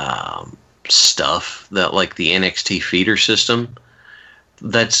stuff, that like the NXT feeder system,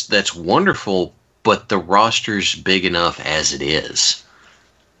 that's wonderful, but the roster's big enough as it is.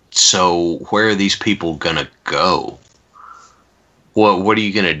 So where are these people gonna go? What are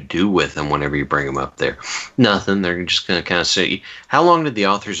you gonna do with them whenever you bring them up there? Nothing. They're just gonna kind of sit. How long did the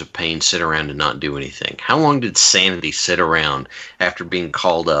Authors of Pain sit around and not do anything? How long did Sanity sit around after being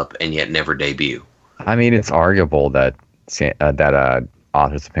called up and yet never debut? I mean, it's arguable that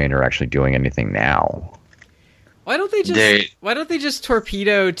Authors of Pain are actually doing anything now. Why don't they just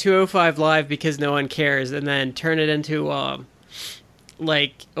torpedo 205 Live because no one cares, and then turn it into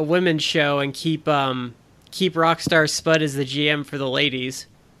like a women's show and keep Rockstar Spud as the GM for the ladies?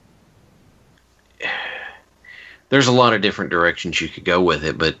 There's a lot of different directions you could go with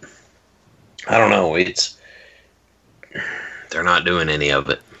it, but I don't know. They're not doing any of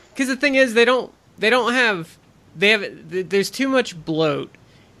it. Because the thing is, there's too much bloat.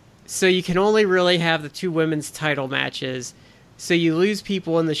 So you can only really have the 2 women's title matches. So you lose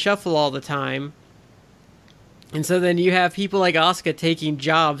people in the shuffle all the time. And so then you have people like Asuka taking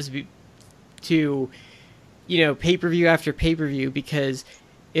jobs to, pay-per-view after pay-per-view, because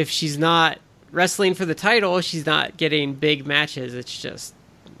if she's not wrestling for the title, she's not getting big matches. It's just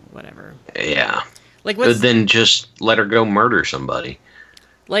whatever. Yeah. Like but then just let her go murder somebody.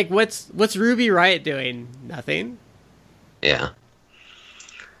 Like what's Ruby Riott doing? Nothing. Yeah.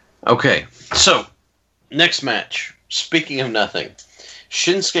 Okay, so next match. Speaking of nothing,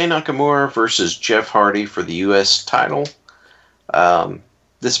 Shinsuke Nakamura versus Jeff Hardy for the U.S. title.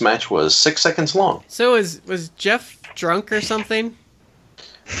 This match was 6 seconds long. So was Jeff drunk or something?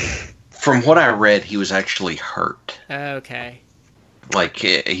 From what I read, he was actually hurt. Okay. Like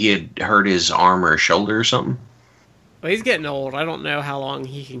he had hurt his arm or shoulder or something. Well, he's getting old. I don't know how long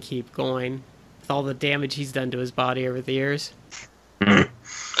he can keep going with all the damage he's done to his body over the years.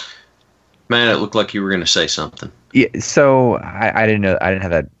 Man, it looked like you were going to say something. Yeah, so I didn't know. I didn't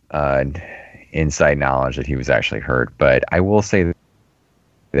have that inside knowledge that he was actually hurt. But I will say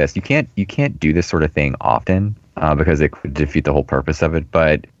this: you can't do this sort of thing often because it could defeat the whole purpose of it.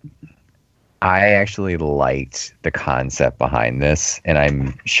 But I actually liked the concept behind this, and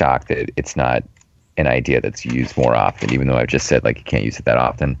I'm shocked that it's not an idea that's used more often. Even though I've just said like you can't use it that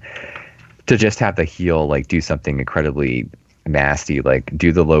often, to just have the heel like do something incredibly nasty, like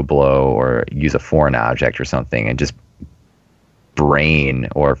do the low blow or use a foreign object or something and just brain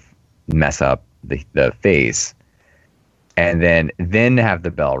or mess up the face, and then have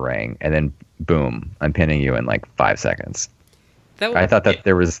the bell ring, and then boom, I'm pinning you in like 5 seconds. I thought that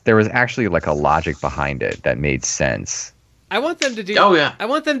there was actually like a logic behind it that made sense. I want them to do. Oh yeah. I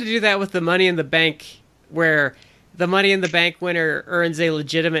want them to do that with the Money in the Bank, where the Money in the Bank winner earns a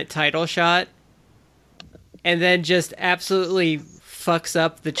legitimate title shot, and then just absolutely fucks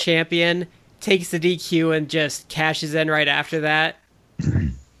up the champion, takes the DQ, and just cashes in right after that,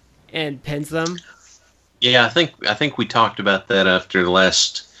 and pins them. Yeah, I think we talked about that after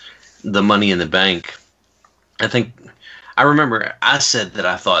the Money in the Bank. I remember I said that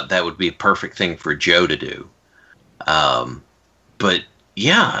I thought that would be a perfect thing for Joe to do. But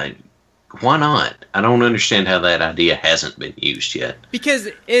yeah, why not? I don't understand how that idea hasn't been used yet. Because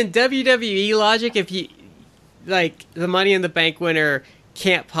in WWE logic, if you like the Money in the Bank winner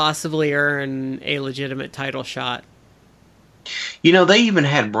can't possibly earn a legitimate title shot. You know, they even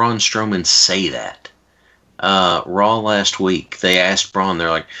had Braun Strowman say that. Raw last week, they asked Braun,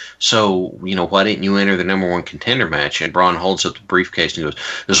 they're like, so, why didn't you enter the number 1 contender match? And Braun holds up the briefcase and goes,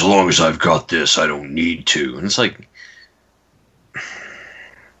 as long as I've got this, I don't need to. And it's like,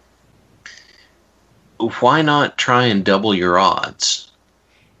 why not try and double your odds?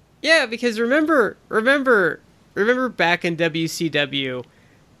 Yeah, because remember back in WCW,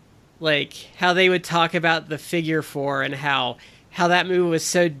 like, how they would talk about the figure 4 and how that move was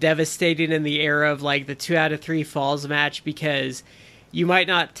so devastating in the era of like the 2 out of 3 falls match, because you might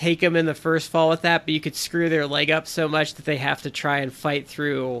not take them in the first fall with that, but you could screw their leg up so much that they have to try and fight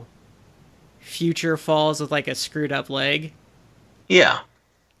through future falls with like a screwed up leg. Yeah.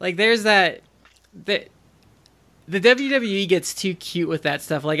 Like there's that, the WWE gets too cute with that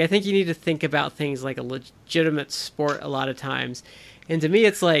stuff. Like I think you need to think about things like a legitimate sport a lot of times. And to me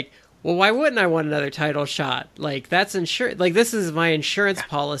it's like, well, why wouldn't I want another title shot? Like, that's insurance. Like, this is my insurance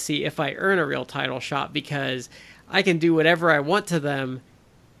policy if I earn a real title shot, because I can do whatever I want to them,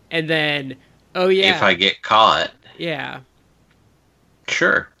 and then, oh yeah, if I get caught, yeah,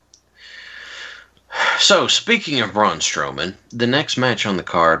 sure. So, speaking of Braun Strowman, the next match on the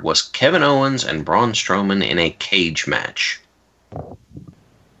card was Kevin Owens and Braun Strowman in a cage match.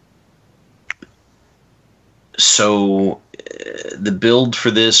 So, the build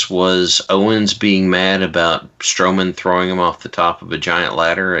for this was Owens being mad about Strowman throwing him off the top of a giant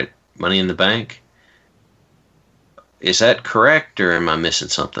ladder at Money in the Bank. Is that correct, or am I missing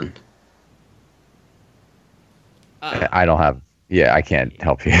something? I don't have... Yeah, I can't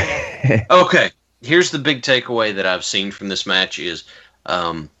help you. Okay. Here's the big takeaway that I've seen from this match is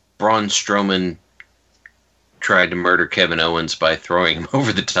Braun Strowman tried to murder Kevin Owens by throwing him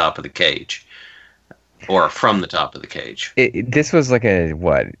over the top of the cage. Or from the top of the cage. This was like a,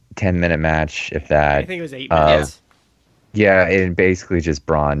 10-minute match, if that. I think it was 8 minutes. Yeah, it basically just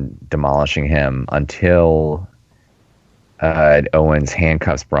Braun demolishing him until Owens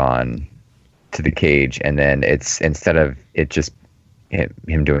handcuffs Braun to the cage. And then it's, instead of it just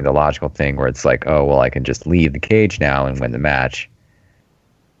him doing the logical thing where it's like, oh, well, I can just leave the cage now and win the match.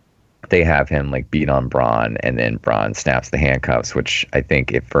 They have him like beat on Braun, and then Braun snaps the handcuffs, which I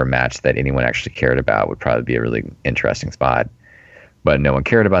think if for a match that anyone actually cared about would probably be a really interesting spot. but no one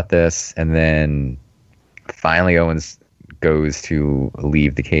cared about this. And then finally Owens goes to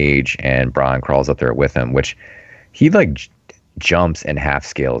leave the cage, and Braun crawls up there with him, which he like jumps and half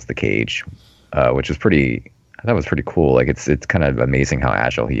scales the cage, which was pretty. I thought was pretty cool. Like it's kind of amazing how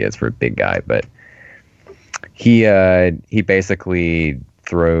agile he is for a big guy. But he basically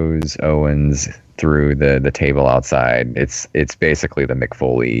throws Owens through the table outside. It's basically the Mick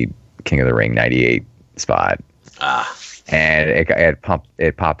Foley King of the Ring '98 spot. And it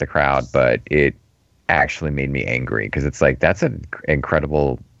popped the crowd, but it actually made me angry because it's like that's an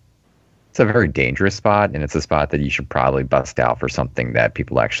incredible. It's a very dangerous spot, and it's a spot that you should probably bust out for something that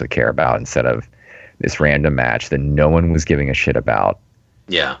people actually care about instead of this random match that no one was giving a shit about.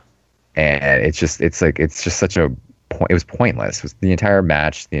 Yeah. And it's just such a point. It was pointless. It was the entire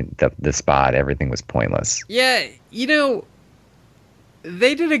match, the spot, everything was pointless. Yeah, you know,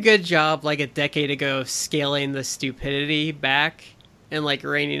 they did a good job like a decade ago of scaling the stupidity back and like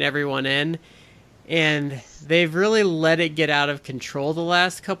reining everyone in. And they've really let it get out of control the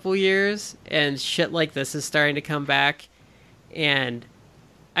last couple years, and shit like this is starting to come back. And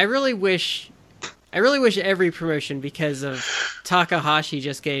I really wish every promotion, because of Takahashi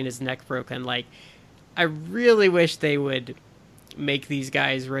just getting his neck broken, like, I really wish they would make these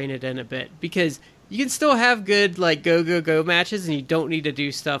guys rein it in a bit, because you can still have good, like, go matches, and you don't need to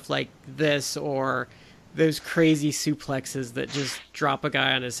do stuff like this or those crazy suplexes that just drop a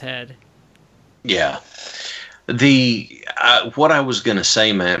guy on his head. Yeah. What I was going to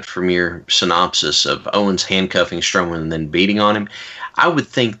say, Matt, from your synopsis of Owens handcuffing Strowman and then beating on him, I would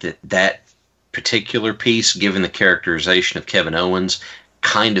think that particular piece, given the characterization of Kevin Owens,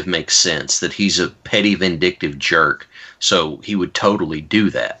 kind of makes sense, that he's a petty, vindictive jerk, so he would totally do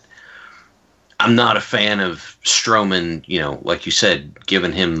that. I'm not a fan of Strowman, you know, like you said,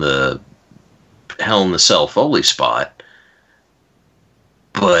 giving him the Hell in the Cell Foley spot,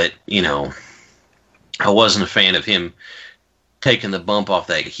 but, you know, I wasn't a fan of him taking the bump off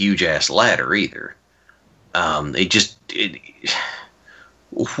that huge-ass ladder either.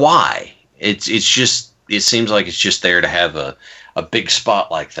 Why? It seems like it's just there to have a big spot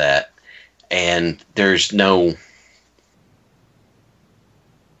like that, and there's no,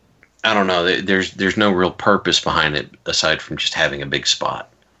 I don't know, there's no real purpose behind it aside from just having a big spot.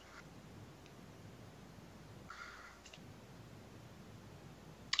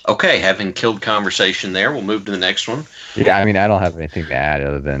 Okay, having killed conversation there, we'll move to the next one. Yeah, I mean, I don't have anything to add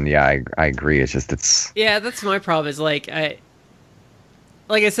other than, yeah, I agree. It's Yeah, that's my problem. Is like I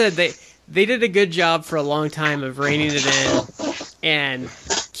said, they did a good job for a long time of reining it in and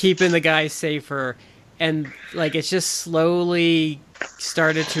keeping the guys safer, and like it's just slowly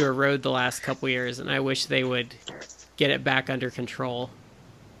started to erode the last couple years, and I wish they would get it back under control.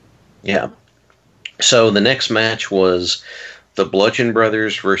 Yeah. So the next match was the Bludgeon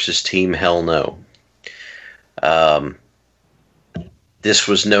Brothers versus Team Hell No. This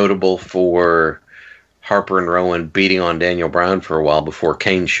was notable for Harper and Rowan beating on Daniel Bryan for a while before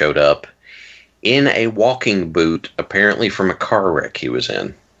Kane showed up in a walking boot, apparently from a car wreck he was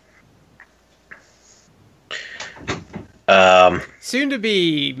in. Soon to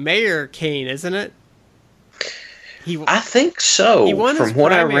be Mayor Kane, isn't it? I think so. He won his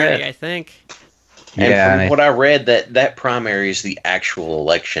primary, I think. And from what I read, that primary is the actual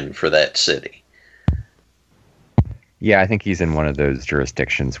election for that city. Yeah, I think he's in one of those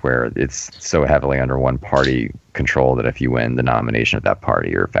jurisdictions where it's so heavily under one party control that if you win the nomination of that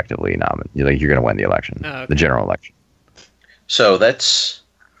party, you're effectively you're going to win the election, the general election. So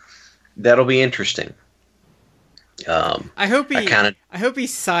that'll be interesting. I hope he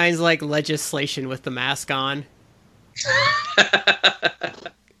signs like legislation with the mask on.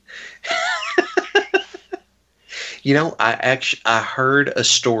 You know, I heard a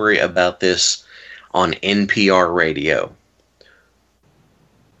story about this on NPR radio.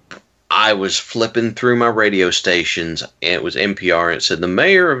 I was flipping through my radio stations, and it was NPR, and it said the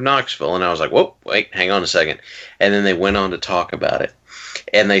mayor of Knoxville, and I was like, whoa, wait, hang on a second. And then they went on to talk about it.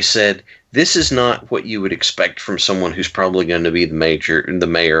 And they said, this is not what you would expect from someone who's probably going to be the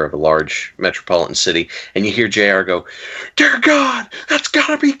mayor of a large metropolitan city. And you hear JR go, dear God, that's got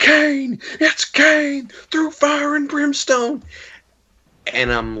to be Kane. It's Kane through fire and brimstone.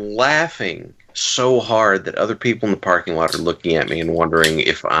 And I'm laughing so hard that other people in the parking lot are looking at me and wondering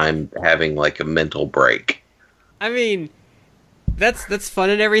if I'm having like a mental break. I mean, that's fun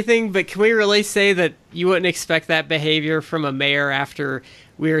and everything, but can we really say that you wouldn't expect that behavior from a mayor after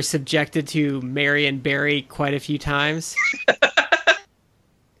we were subjected to Marion Barry quite a few times?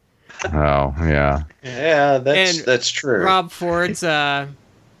 Oh, yeah. Yeah, that's true. Rob Ford's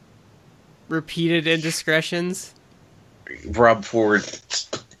repeated indiscretions. Rob Ford,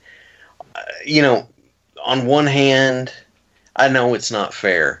 on one hand, I know it's not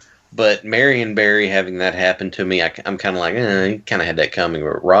fair, but Marion Barry having that happen to me, I'm kind of like, you kind of had that coming.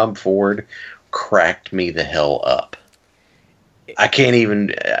 But Rob Ford cracked me the hell up. I can't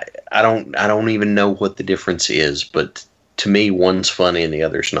even. I don't even know what the difference is, but to me, one's funny and the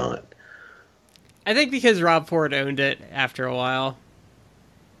other's not. I think because Rob Ford owned it after a while.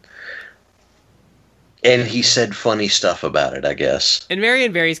 And he said funny stuff about it, I guess. And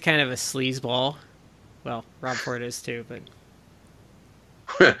Marion Barry's kind of a sleazeball. Well, Rob Ford is too,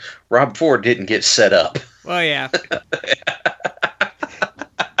 but Rob Ford didn't get set up. Well, yeah.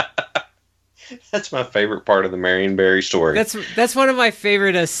 That's my favorite part of the Marion Barry story. That's one of my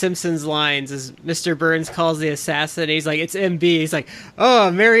favorite Simpsons lines. Is Mr. Burns calls the assassin. He's like, "It's MB." He's like,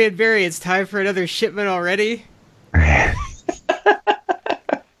 "Oh, Marion Barry, it's time for another shipment already."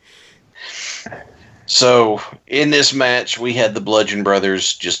 So in this match, we had the Bludgeon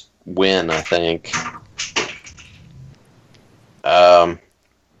Brothers just win, I think.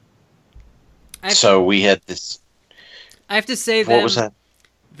 So we had this. I have to say, what was that?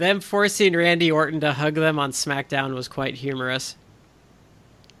 Them forcing Randy Orton to hug them on SmackDown was quite humorous.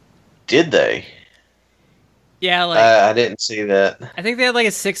 Did they? Yeah, like I didn't see that. I think they had like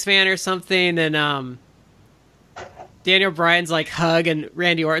a 6-man or something, and Daniel Bryan's like hug, and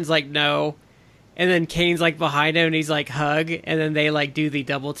Randy Orton's like no, and then Kane's like behind him, and he's like hug, and then they like do the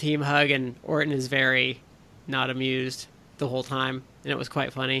double team hug, and Orton is very not amused the whole time, and it was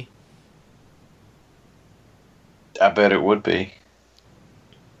quite funny. I bet it would be.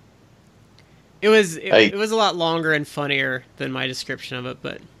 It was it was a lot longer and funnier than my description of it,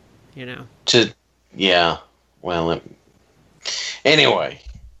 but Anyway,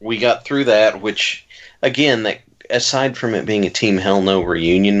 we got through that, which again, that aside from it being a Team Hell No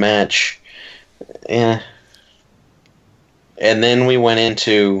reunion match, and then we went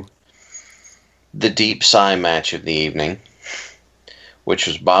into the deep sigh match of the evening, which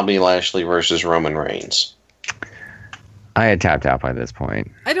was Bobby Lashley versus Roman Reigns. I had tapped out by this point.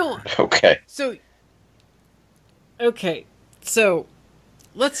 I don't. Okay. So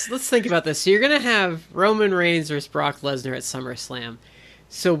let's think about this. So you're gonna have Roman Reigns versus Brock Lesnar at SummerSlam.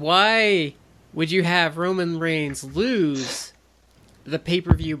 So why would you have Roman Reigns lose the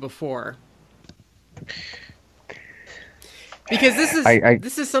pay-per-view before? Because this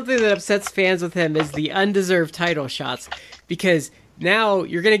is something that upsets fans with him, is the undeserved title shots. Because now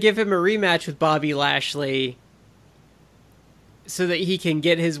you're gonna give him a rematch with Bobby Lashley, so that he can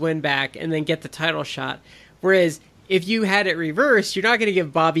get his win back and then get the title shot. Whereas if you had it reversed, you're not going to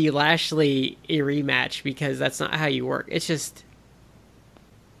give Bobby Lashley a rematch, because that's not how you work. It's just...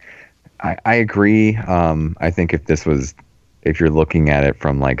 I agree. I think if you're looking at it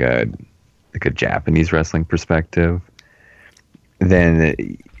from like a Japanese wrestling perspective,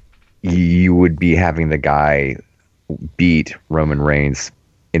 then you would be having the guy beat Roman Reigns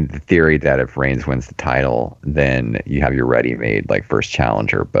in the theory that if Reigns wins the title, then you have your ready-made like first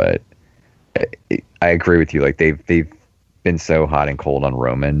challenger. But I agree with you. Like they've been so hot and cold on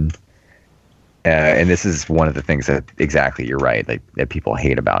Roman, and this is one of the things that exactly you're right. Like that people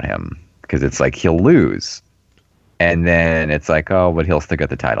hate about him, because it's like he'll lose, and then it's like, oh, but he'll still get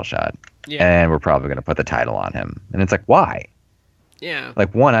the title shot, and we're probably going to put the title on him, and it's like, why? Yeah.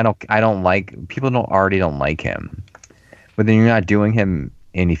 Like one, I don't like, people don't like him, but then you're not doing him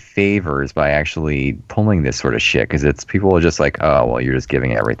any favors by actually pulling this sort of shit, because it's people are just like, oh well, you're just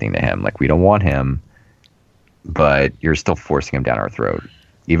giving everything to him, like we don't want him, but you're still forcing him down our throat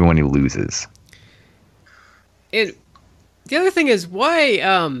even when he loses. And the other thing is, why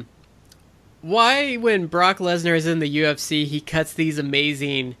when Brock Lesnar is in the UFC he cuts these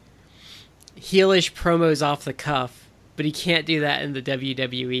amazing heelish promos off the cuff, but he can't do that in the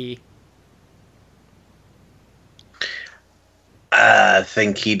WWE? I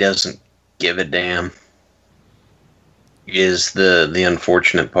think he doesn't give a damn, is the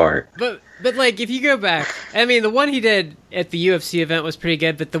unfortunate part. But like, if you go back, I mean, the one he did at the UFC event was pretty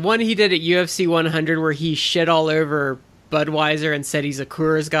good, but the one he did at UFC 100 where he shit all over Budweiser and said he's a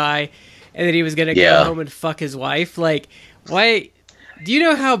Coors guy and that he was going to go home and fuck his wife, like, why... Do you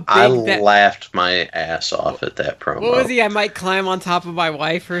know how big I laughed my ass off at that promo. What was he? I might climb on top of my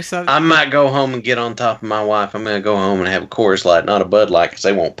wife or something? I might go home and get on top of my wife. I'm going to go home and have a Coors Light, not a Bud Light, because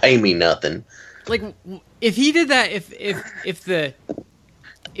they won't pay me nothing. Like, if he did that, if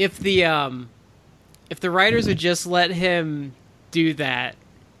the writers would just let him do that,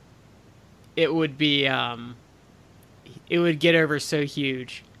 it would be it would get over so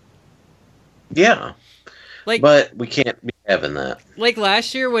huge. Yeah. Like, but we can't having that. Like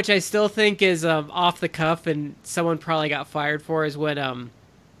last year, which I still think is off the cuff and someone probably got fired for, is when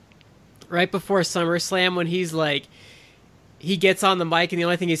right before SummerSlam when he's like, he gets on the mic and the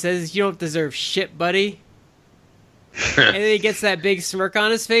only thing he says is, "You don't deserve shit, buddy." And then he gets that big smirk on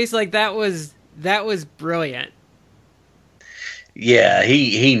his face. Like that was brilliant. Yeah,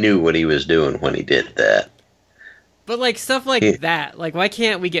 he knew what he was doing when he did that. But like stuff like that, like why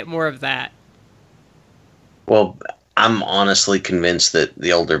can't we get more of that? Well, I'm honestly convinced that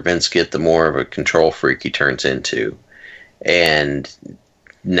the older Vince gets, the more of a control freak he turns into. And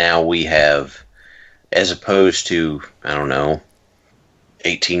now we have, as opposed to, I don't know,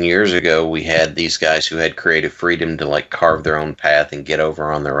 18 years ago, we had these guys who had creative freedom to like carve their own path and get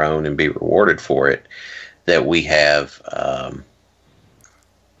over on their own and be rewarded for it. That we have,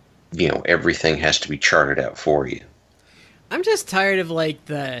 everything has to be charted out for you. I'm just tired of like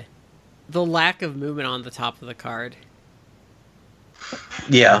the lack of movement on the top of the card.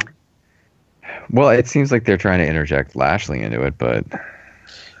 Yeah. Well, it seems like they're trying to interject Lashley into it, but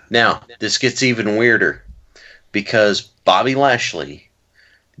Now, this gets even weirder because Bobby Lashley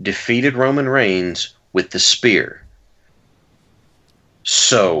defeated Roman Reigns with the spear.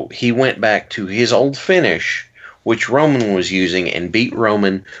 So he went back to his old finish, which Roman was using, and beat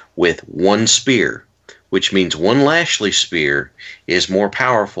Roman with one spear, which means one Lashley spear is more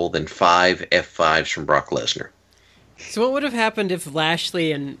powerful than 5 F5s from Brock Lesnar. So what would have happened if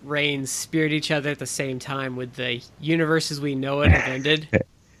Lashley and Reigns speared each other at the same time? Would the universe as we know it have ended?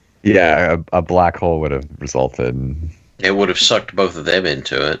 yeah, a black hole would have resulted. It would have sucked both of them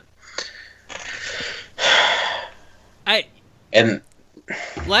into it. And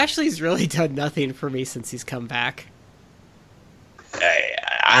Lashley's really done nothing for me since he's come back.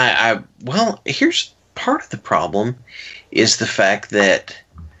 Well, here's part of the problem is the fact that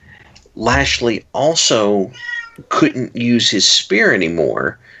Lashley also couldn't use his spear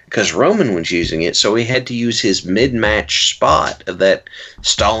anymore because Roman was using it, so he had to use his mid-match spot of that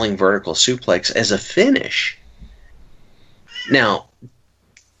stalling vertical suplex as a finish. Now,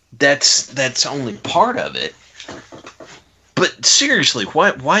 that's only part of it. But seriously,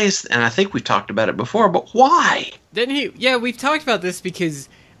 why is, and I think we talked about it before, but why? Didn't he? Yeah, we've talked about this because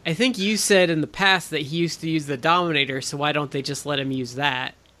I think you said in the past that he used to use the Dominator, so why don't they just let him use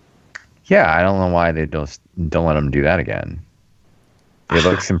that? Yeah, I don't know why they don't let him do that again. It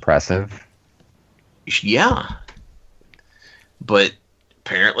looks impressive. Yeah. But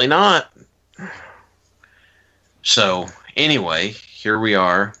apparently not. So, anyway, here we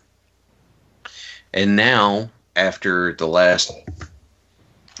are. And now, after the last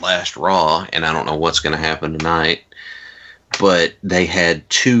Raw, and I don't know what's going to happen tonight, but they had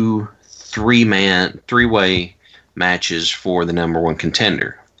 2 three-way matches for the number 1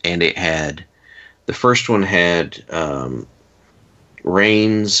 contender. And the first one had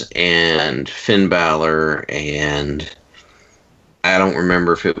Reigns and Finn Balor, and I don't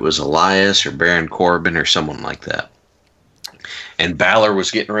remember if it was Elias or Baron Corbin or someone like that. And Balor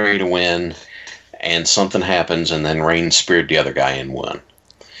was getting ready to win, and something happens, and then Reigns speared the other guy and won.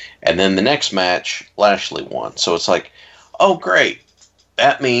 And then the next match, Lashley won. So it's like, oh, great.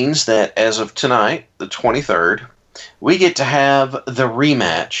 That means that as of tonight, the 23rd, we get to have the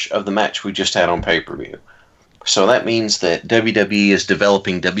rematch of the match we just had on pay-per-view. So that means that WWE is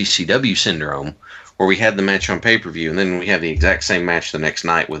developing WCW syndrome, where we had the match on pay-per-view, and then we have the exact same match the next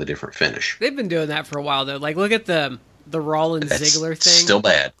night with a different finish. They've been doing that for a while, though. Like, look at the Rollins-Ziggler thing. Still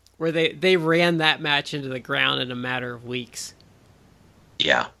bad. Where they ran that match into the ground in a matter of weeks.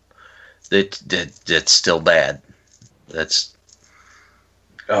 Yeah. That's still bad. That's...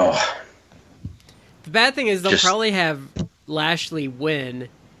 Oh... The bad thing is they'll probably have Lashley win,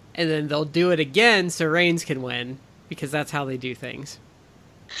 and then they'll do it again so Reigns can win, because that's how they do things.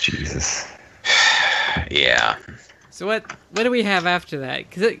 Jesus. Yeah. So what do we have after that?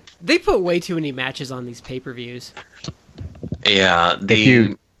 Because they put way too many matches on these pay-per-views. Yeah.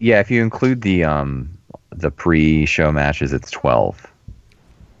 If you include the pre-show matches, it's 12.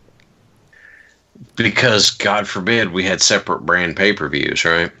 Because, God forbid, we had separate brand pay-per-views,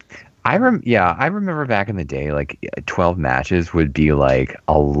 right? I remember back in the day, like 12 matches would be like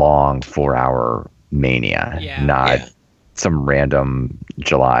a long 4-hour Mania, not some random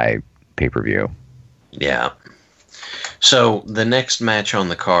July pay-per-view. Yeah. So the next match on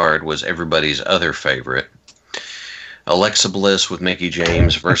the card was everybody's other favorite, Alexa Bliss with Mickie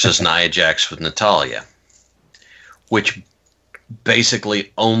James versus Nia Jax with Natalya, which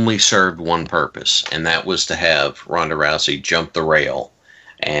basically only served one purpose, and that was to have Ronda Rousey jump the rail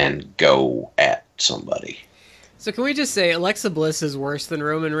and go at somebody. So can we just say Alexa Bliss is worse than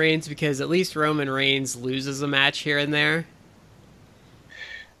Roman Reigns, because at least Roman Reigns loses a match here and there?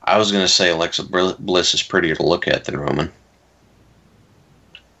 I was going to say Alexa Bliss is prettier to look at than Roman.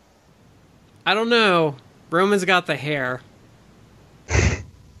 I don't know. Roman's got the hair.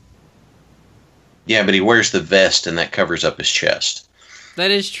 Yeah, but he wears the vest and that covers up his chest.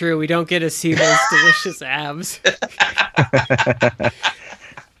 That is true. We don't get to see those delicious abs.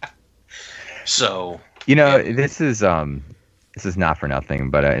 So, this is not for nothing,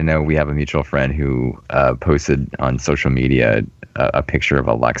 but I know we have a mutual friend who posted on social media a picture of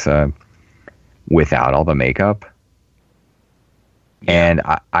Alexa without all the makeup. And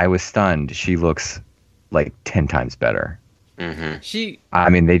I was stunned. She looks like 10 times better.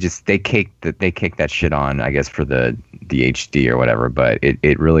 Mm-hmm. They caked that shit on, I guess, for the HD or whatever, but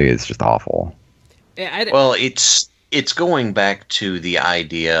it really is just awful. Well, it's going back to the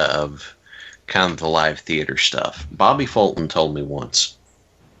idea of kind of the live theater stuff. Bobby Fulton told me once,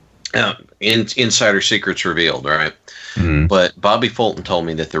 insider secrets revealed, right? Mm-hmm. But Bobby Fulton told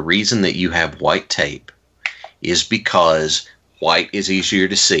me that the reason that you have white tape is because white is easier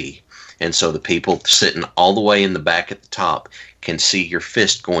to see. And so the people sitting all the way in the back at the top can see your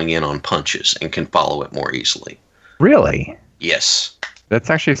fist going in on punches and can follow it more easily. Really? Yes.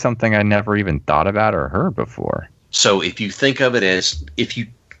 That's actually something I never even thought about or heard before. So if you think of it as, if you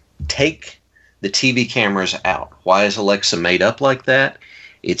take the TV cameras out, why is Alexa made up like that?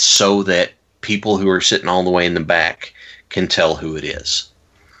 It's so that people who are sitting all the way in the back can tell who it is.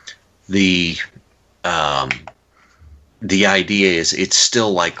 The idea is it's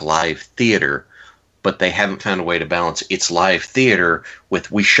still like live theater, but they haven't found a way to balance it's live theater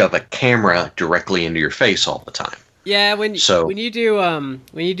with we shove a camera directly into your face all the time. Yeah, when you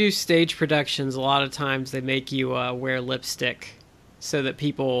do stage productions, a lot of times they make you wear lipstick so that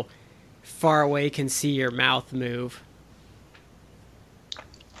people far away can see your mouth move.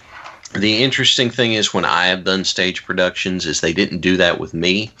 The interesting thing is when I have done stage productions is they didn't do that with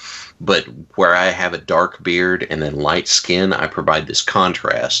me, but where I have a dark beard and then light skin, I provide this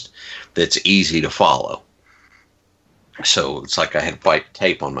contrast that's easy to follow. So it's like I had white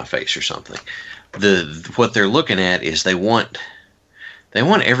tape on my face or something. What they're looking at is they want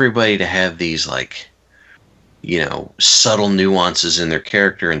everybody to have these like, subtle nuances in their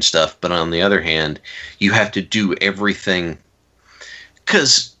character and stuff, but on the other hand, you have to do everything.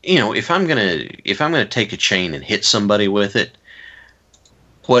 Because, if I'm gonna take a chain and hit somebody with it,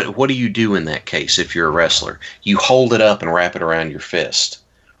 what do you do in that case if you're a wrestler? You hold it up and wrap it around your fist.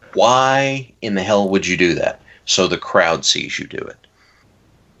 Why in the hell would you do that? So the crowd sees you do it.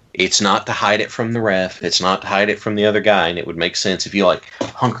 It's not to hide it from the ref. It's not to hide it from the other guy, and it would make sense if you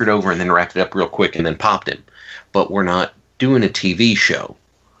hunkered over and then wrapped it up real quick and then popped him. But we're not doing a TV show.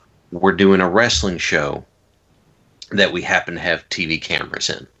 We're doing a wrestling show that we happen to have TV cameras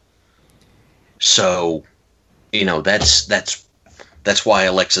in. So, that's why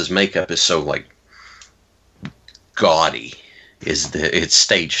Alexa's makeup is so gaudy. It's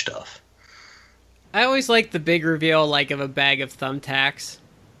stage stuff. I always like the big reveal of a bag of thumbtacks.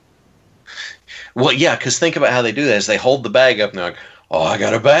 Well, yeah, because think about how they do that. Is they hold the bag up and they're like, "Oh, I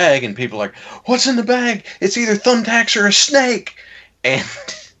got a bag," and people are like, "What's in the bag? It's either thumbtacks or a snake." And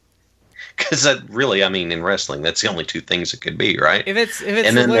because that really, in wrestling, that's the only two things it could be, right? If it's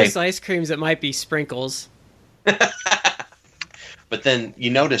Lotus ice creams, it might be sprinkles. But then you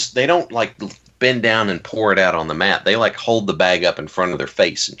notice they don't bend down and pour it out on the mat. They hold the bag up in front of their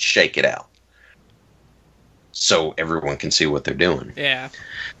face and shake it out, so everyone can see what they're doing. Yeah.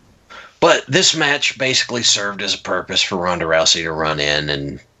 But this match basically served as a purpose for Ronda Rousey to run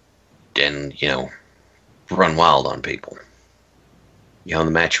in and run wild on people. The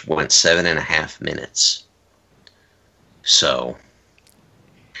match went 7.5 minutes. So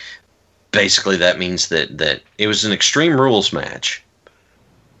basically that means that it was an Extreme Rules match.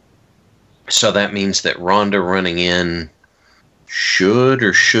 So that means that Ronda running in should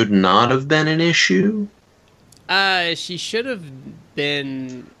or should not have been an issue. She should have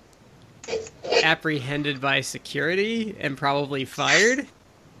been apprehended by security and probably fired.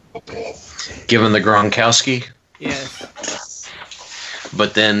 Given the Gronkowski? Yes.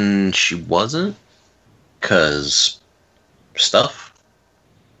 But then she wasn't, because stuff.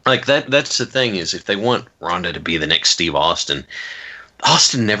 That's the thing, is if they want Ronda to be the next Steve Austin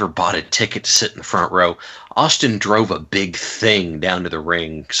never bought a ticket to sit in the front row. Austin drove a big thing down to the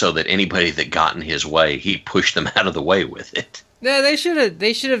ring so that anybody that got in his way, he pushed them out of the way with it. No, they should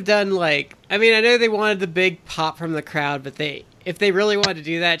have done I know they wanted the big pop from the crowd, but if they really wanted to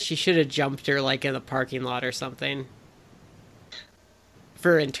do that, she should have jumped her in the parking lot or something.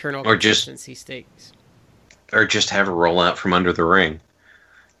 For internal consistency stakes. Or just have her roll out from under the ring.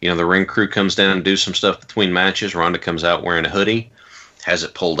 The ring crew comes down and do some stuff between matches. Ronda comes out wearing a hoodie, has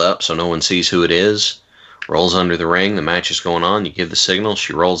it pulled up so no one sees who it is, rolls under the ring, the match is going on, you give the signal,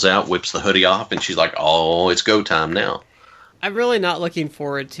 she rolls out, whips the hoodie off, and she's like, oh, it's go time now. I'm really not looking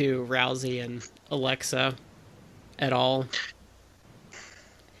forward to Rousey and Alexa at all.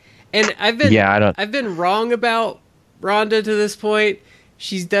 And I've been wrong about Ronda to this point.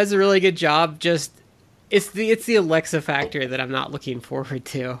 She does a really good job. Just it's the Alexa factor that I'm not looking forward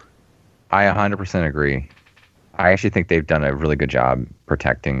to. I 100% agree. I actually think they've done a really good job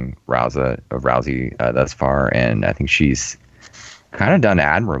protecting Rousey thus far, and I think she's kind of done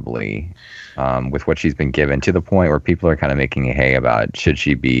admirably with what she's been given, to the point where people are kind of making a hay about should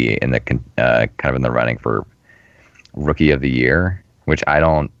she be in the kind of in the running for Rookie of the Year, which I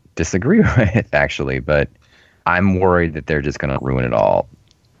don't disagree with actually, but I'm worried that they're just going to ruin it all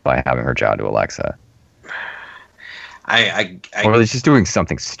by having her job to Alexa. Or they're just doing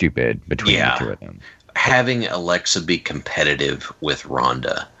something stupid between the two of them. Having Alexa be competitive with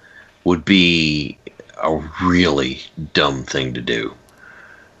Ronda would be a really dumb thing to do.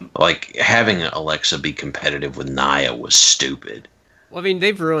 Like, having Alexa be competitive with Nia was stupid. Well, I mean,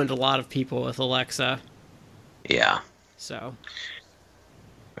 they've ruined a lot of people with Alexa. Yeah. So.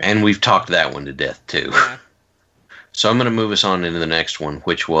 And we've talked that one to death, too. Yeah. So I'm going to move us on into the next one,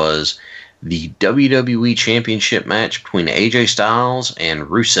 which was the WWE Championship match between AJ Styles and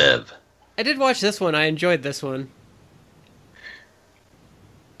Rusev. I did watch this one. I enjoyed this one.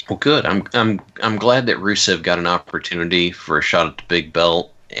 Well, good. I'm glad that Rusev got an opportunity for a shot at the big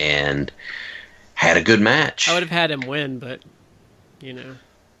belt and had a good match. I would have had him win, but you know.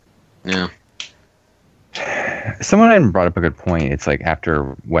 Yeah. Someone had brought up a good point. It's like after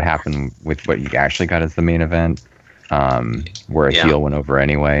what happened with what you actually got as the main event, where a heel went over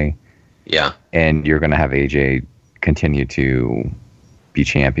anyway. Yeah. And you're going to have AJ continue to be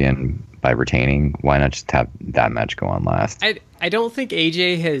champion by retaining. Why not just have that match go on last? I don't think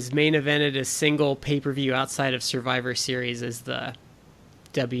AJ has main evented a single pay-per-view outside of Survivor Series as the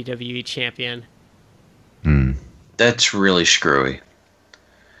WWE champion. That's really screwy.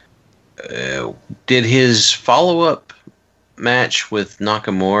 Did his follow-up match with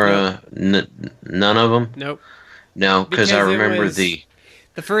Nakamura, none of them? Nope. No, because I remember the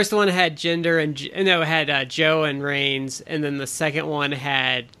first one had Jinder and had Joe and Reigns, and then the second one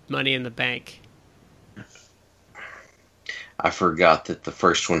had Money in the Bank. I forgot that the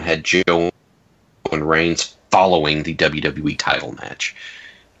first one had Joe and Reigns following the WWE title match.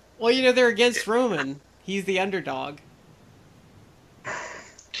 Well, they're against Roman. He's the underdog.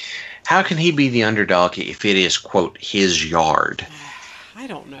 How can he be the underdog if it is, quote, his yard? I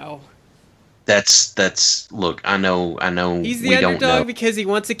don't know. That's look, I know he's the underdog because he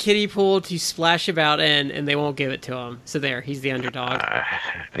wants a kiddie pool to splash about in, and they won't give it to him. So there, he's the underdog.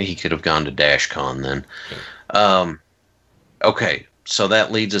 He could have gone to DashCon then. Okay, so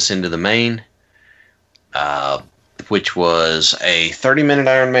that leads us into the main, which was a 30-minute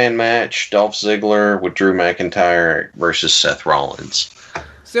Iron Man match, Dolph Ziggler with Drew McIntyre versus Seth Rollins.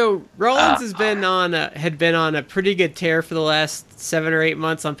 So Rollins had been on a pretty good tear for the last 7 or 8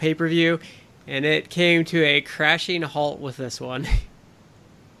 months on pay-per-view, and it came to a crashing halt with this one.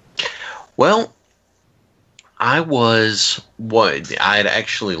 Well, I had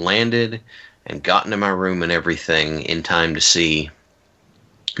actually landed and gotten to my room and everything in time to see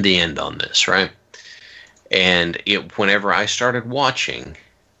the end on this, right? And whenever I started watching,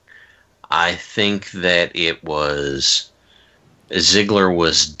 I think that it was Ziggler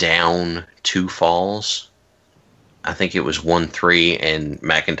was down 2 falls. I think it was 1-3, and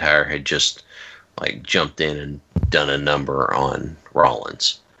McIntyre had just jumped in and done a number on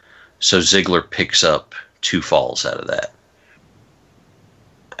Rollins. So Ziggler picks up 2 falls out of that.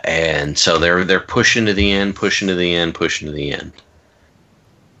 And so they're pushing to the end.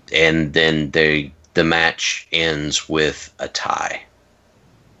 And then the match ends with a tie.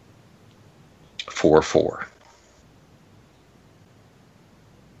 4-4.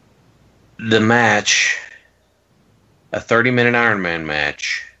 The match, a 30-minute Iron Man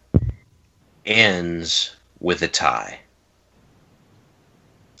match, ends with a tie.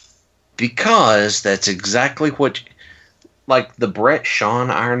 Because that's exactly what... the Bret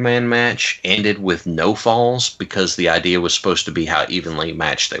Shawn Iron Man match ended with no falls because the idea was supposed to be how evenly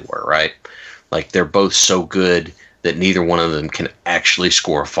matched they were, right? They're both so good that neither one of them can actually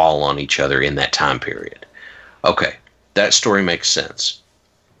score a fall on each other in that time period. Okay, that story makes sense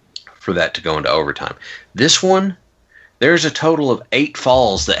for that to go into overtime. This one, there's a total of 8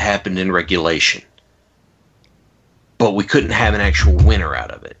 falls that happened in regulation. But we couldn't have an actual winner out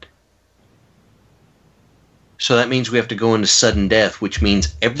of it. So that means we have to go into sudden death, which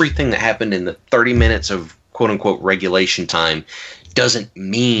means everything that happened in the 30 minutes of quote-unquote regulation time doesn't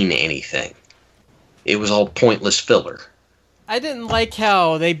mean anything. It was all pointless filler. I didn't like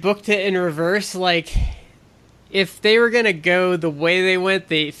how they booked it in reverse. Like, if they were going to go the way they went,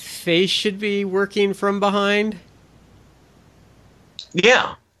 the face should be working from behind.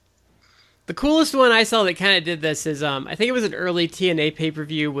 Yeah. The coolest one I saw that kind of did this is, I think it was an early TNA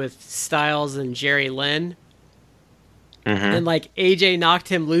pay-per-view with Styles and Jerry Lynn. Mm-hmm. And, like, AJ knocked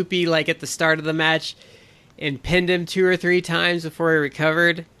him loopy, like, at the start of the match and pinned him 2 or 3 times before he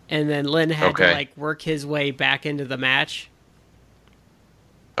recovered. And then Lynn had to, like, work his way back into the match.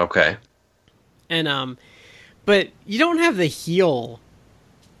 Okay. And, but you don't have the heel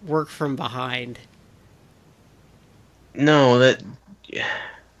work from behind. No, that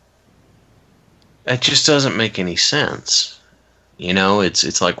just doesn't make any sense. You know,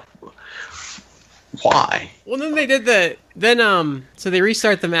 it's like, why? Well, then they did so they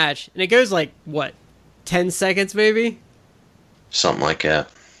restart the match, and it goes like, what, 10 seconds maybe? Something like that.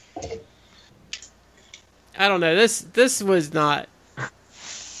 I don't know. This was not.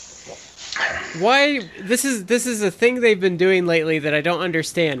 Why this is a thing they've been doing lately that I don't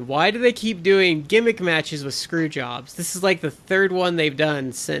understand. Why do they keep doing gimmick matches with screw jobs? This is like the 3rd one they've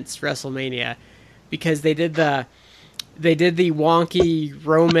done since WrestleMania, because they did the wonky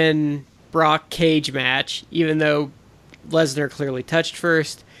Roman Brock cage match, even though Lesnar clearly touched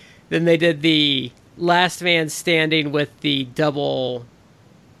first. Then they did the last man standing with the double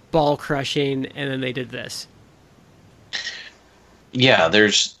ball crushing, and then they did this. Yeah,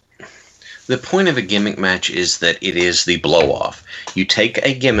 the point of a gimmick match is that it is the blow-off. You take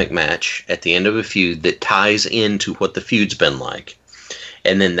a gimmick match at the end of a feud that ties into what the feud's been like,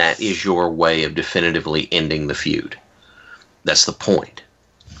 and then that is your way of definitively ending the feud. That's the point.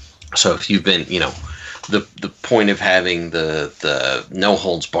 So if you've been, the point of having the no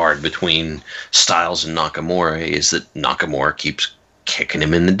holds barred between Styles and Nakamura is that Nakamura keeps kicking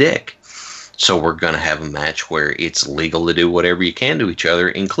him in the dick. So we're going to have a match where it's legal to do whatever you can to each other,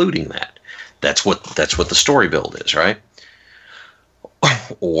 including that. That's what the story build is, right?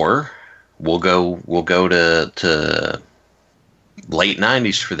 Or we'll go to late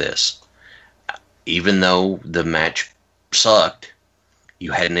 90s for this. Even though the match sucked,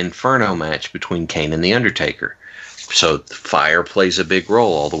 you had an Inferno match between Kane and The Undertaker. So fire plays a big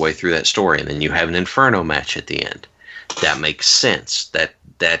role all the way through that story, and then you have an Inferno match at the end. That makes sense.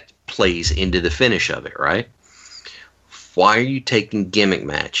 That plays into the finish of it, right? Why are you taking gimmick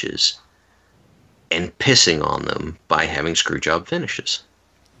matches and pissing on them by having screwjob finishes?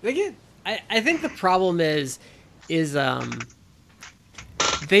 I think the problem is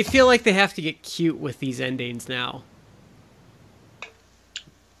they feel like they have to get cute with these endings now.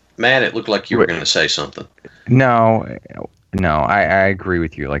 Matt, it looked like you were going to say something. No, I agree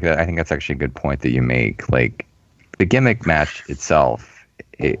with you. Like, I think that's actually a good point that you make. Like, the gimmick match itself,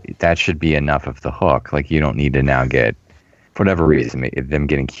 that should be enough of the hook. Like, you don't need to now get, for whatever reason, them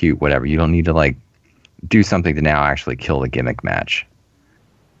getting cute, whatever. You don't need to, like, do something to now actually kill the gimmick match.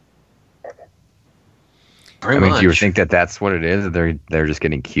 Pretty much. Do you think that that's what it is? They're just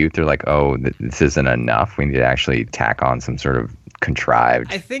getting cute. They're like, oh, this isn't enough. We need to actually tack on some sort of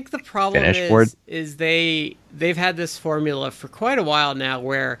contrived. I think the problem is they've had this formula for quite a while now,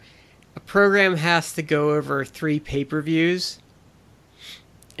 where a program has to go over 3 pay-per-views,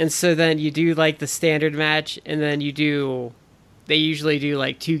 and so then you do like the standard match, and then they usually do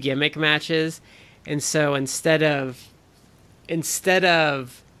like 2 gimmick matches, and so instead of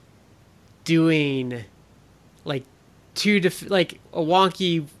doing like like a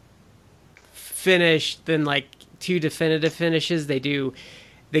wonky finish, then like 2 definitive finishes, they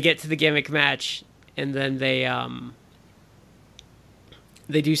get to the gimmick match, and then they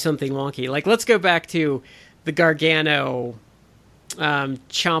do something wonky. Like, let's go back to the Gargano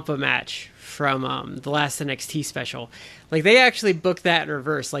Ciampa match from the last NXT special. Like, they actually booked that in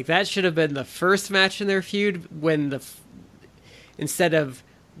reverse. Like, that should have been the first match in their feud, when instead of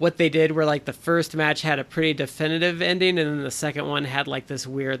what they did, where like the first match had a pretty definitive ending, and then the second one had like this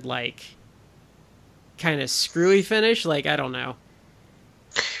weird, like, kind of screwy finish. Like, I don't know.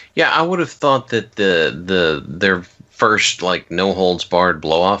 Yeah, I would have thought that their first, like, no holds barred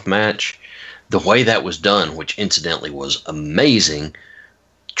blow off match, the way that was done, which incidentally was amazing,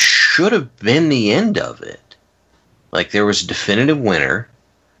 should have been the end of it. Like, there was a definitive winner.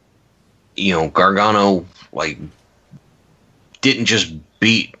 Gargano, like, didn't just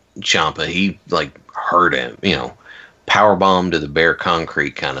beat Ciampa, he, like, hurt him, powerbomb to the bare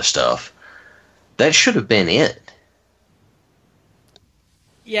concrete kind of stuff. That should have been it.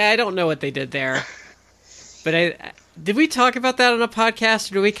 Yeah, I don't know what they did there. But did we talk about that on a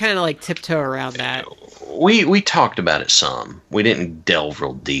podcast, or do we kind of like tiptoe around that? we talked about it some. We didn't delve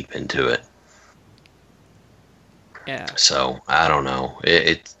real deep into it. Yeah. So I don't know.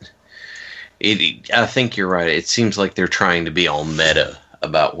 I think you're right. It seems like they're trying to be all meta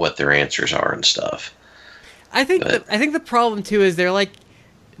about what their answers are and stuff. I think the problem too is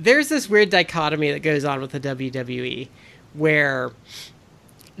there's this weird dichotomy that goes on with the WWE where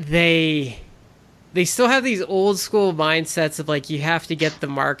they still have these old school mindsets of like you have to get the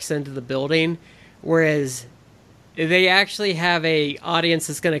marks into the building, whereas they actually have a audience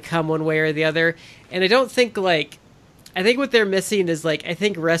that's going to come one way or the other. And I think what they're missing is I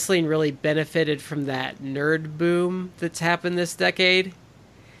think wrestling really benefited from that nerd boom that's happened this decade.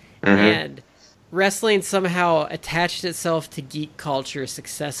 Mm-hmm. And wrestling somehow attached itself to geek culture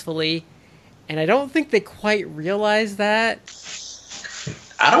successfully. And I don't think they quite realize that.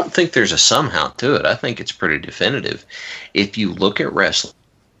 I don't think there's a somehow to it. I think it's pretty definitive. If you look at wrestling,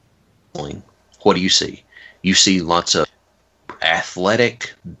 what do you see? You see lots of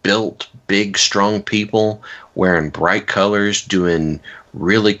athletic, built, big, strong people wearing bright colors, doing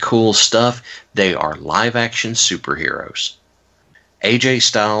really cool stuff. They are live action superheroes. AJ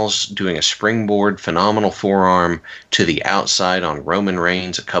Styles doing a springboard phenomenal forearm to the outside on Roman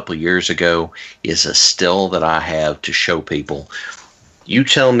Reigns a couple of years ago is a still that I have to show people. You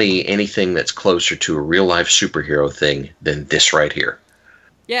tell me anything that's closer to a real life superhero thing than this right here.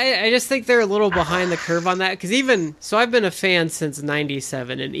 Yeah, I just think they're a little behind the curve on that. Because I've been a fan since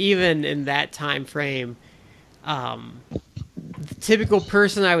 '97, and even in that time frame, the typical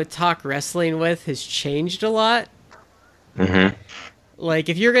person I would talk wrestling with has changed a lot. Mm-hmm. Like,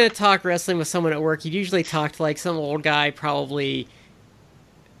 if you're going to talk wrestling with someone at work, you'd usually talk to, some old guy, probably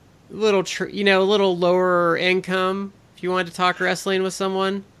a little lower income, if you wanted to talk wrestling with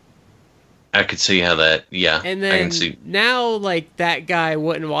someone. I could see how that, yeah. And then I can see. Now, that guy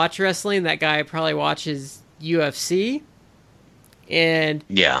wouldn't watch wrestling. That guy probably watches UFC. And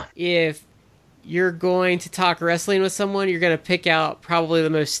yeah, if you're going to talk wrestling with someone, you're going to pick out probably the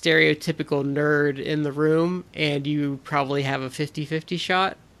most stereotypical nerd in the room, and you probably have a 50-50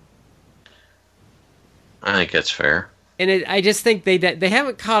 shot. I think that's fair. And I just think they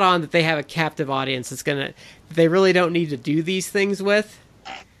haven't caught on that they have a captive audience that they really don't need to do these things with.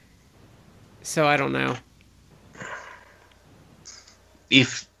 So I don't know.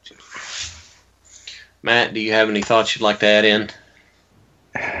 Matt, do you have any thoughts you'd like to add in?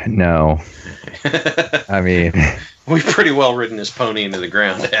 No. I mean, we've pretty well ridden this pony into the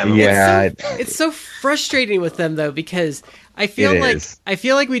ground, haven't we? Yeah. It's so frustrating with them though, because I feel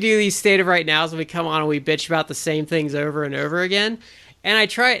like we do these State of Right Nows and we come on and we bitch about the same things over and over again. And I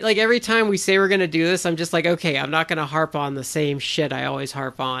try, every time we say we're going to do this, I'm just like, okay, I'm not going to harp on the same shit I always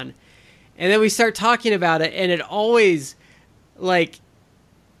harp on. And then we start talking about it, and it always, and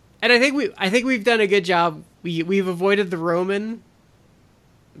I think we've done a good job. We've avoided the Roman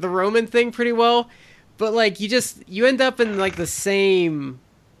thing pretty well, but you end up in the same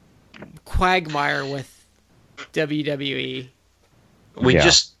quagmire with WWE. We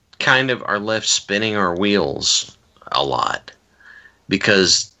just kind of are left spinning our wheels a lot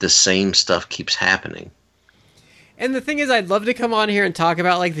because the same stuff keeps happening. And the thing is, I'd love to come on here and talk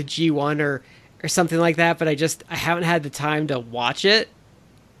about the G1 or something like that, but I haven't had the time to watch it.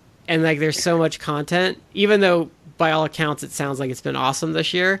 And there's so much content, even though by all accounts it sounds like it's been awesome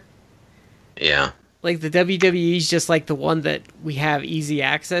this year. Yeah. The WWE is just the one that we have easy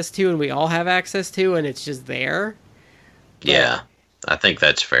access to and we all have access to, and it's just there. Yeah, I think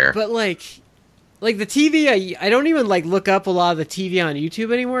that's fair. But the TV, I don't even look up a lot of the TV on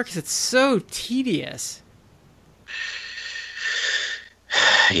YouTube anymore because it's so tedious.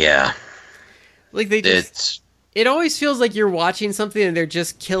 Yeah. It always feels like you're watching something and they're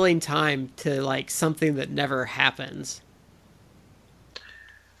just killing time to something that never happens.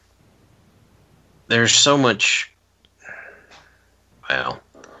 There's so much. Well,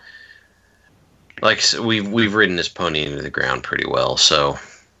 we've ridden this pony into the ground pretty well. So,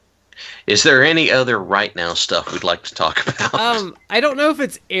 is there any other right now stuff we'd like to talk about? I don't know if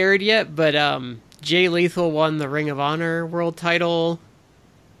it's aired yet, but Jay Lethal won the Ring of Honor World Title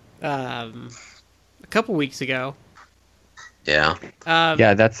a couple weeks ago. Yeah.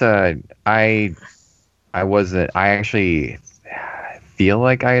 Yeah, that's I actually feel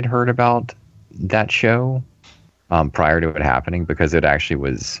like I had heard about that show prior to it happening because it actually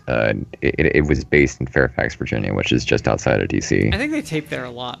was it was based in Fairfax, Virginia, which is just outside of DC. I think they tape there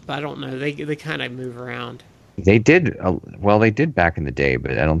a lot, but I don't know. They kind of move around. They did they did back in the day,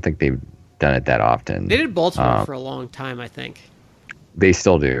 but I don't think they've done it that often. They did Baltimore for a long time, I think. They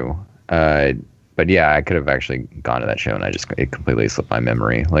still do. But yeah, I could have actually gone to that show and it completely slipped my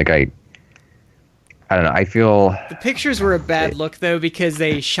memory. I don't know. I feel the pictures were a bad look though because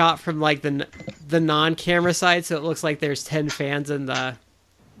they shot from like the non-camera side, so it looks like there's 10 fans in the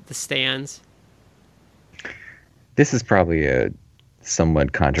stands. this is probably a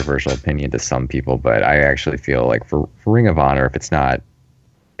somewhat controversial opinion to some people, but I actually feel like for Ring of Honor, if it's not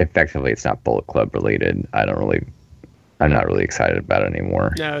effectively, it's not Bullet Club related, I'm not really excited about it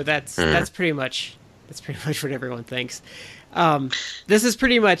anymore. No, that's pretty much what everyone thinks. This is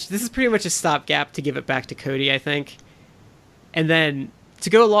pretty much a stopgap to give it back to Cody, I think. And then to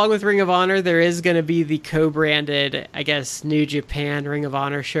go along with Ring of Honor, there is going to be the co-branded, I guess, New Japan Ring of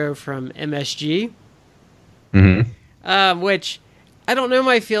Honor show from MSG. Mm-hmm. Which I don't know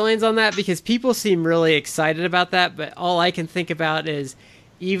my feelings on that because people seem really excited about that, but all I can think about is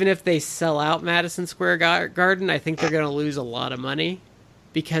even if they sell out Madison Square Garden, I think they're going to lose a lot of money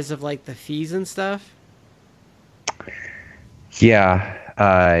because of like the fees and stuff. Yeah,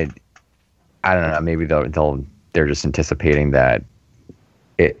 I don't know. Maybe they're just anticipating that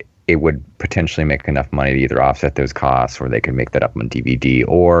it would potentially make enough money to either offset those costs, or they could make that up on DVD,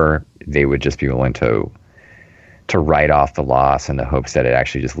 or they would just be willing to write off the loss in the hopes that it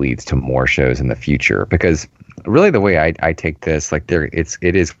actually just leads to more shows in the future. Because really, the way I take this, like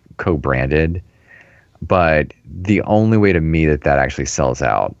it is co-branded, but the only way to me that actually sells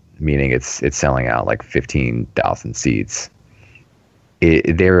out, meaning it's selling out like 15,000 seats.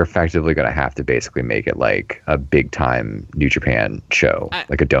 They're effectively going to have to basically make it like a big time New Japan show,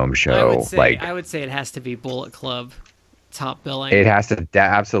 like a dome show. I would say it has to be Bullet Club top billing. It has to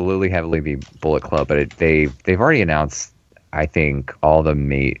absolutely heavily be Bullet Club, but they've already announced, I think,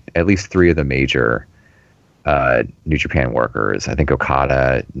 at least 3 of the major New Japan workers. I think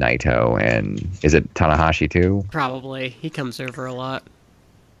Okada, Naito, and is it Tanahashi too? Probably. He comes over a lot.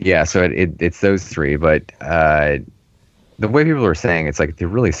 Yeah, so it's those 3, but the way people are saying, it's like, to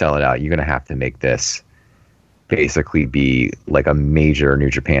really sell it out, you're going to have to make this basically be like a major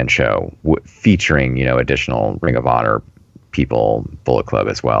New Japan show featuring, additional Ring of Honor people, Bullet Club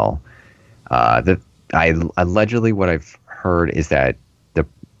as well. Allegedly what I've heard is that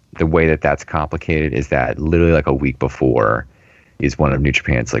the way that's complicated is that literally like a week before is one of New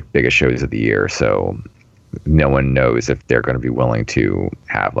Japan's like biggest shows of the year. So no one knows if they're going to be willing to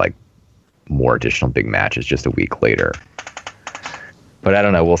have like more additional big matches just a week later. But I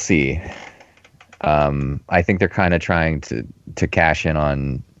don't know. We'll see. I think they're kind of trying to cash in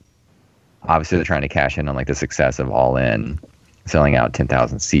on. Obviously, they're trying to cash in on like the success of All In, selling out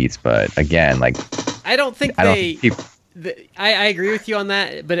 10,000 seats. But again, like I agree with you on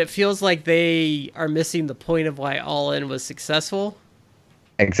that, but it feels like they are missing the point of why All In was successful.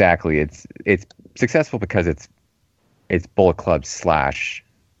 Exactly. It's successful because it's Bullet Club /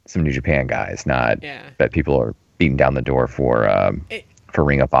 some New Japan guys, not that people are beating down the door for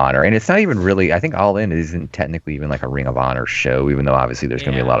Ring of Honor. And it's not even really, I think All In isn't technically even like a Ring of Honor show, even though obviously there's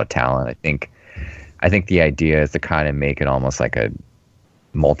going to be a lot of talent. I think the idea is to kind of make it almost like a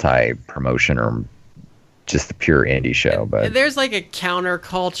multi-promotion or just a pure indie show. But there's like a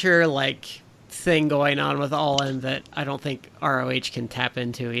counterculture like thing going on with All In that I don't think ROH can tap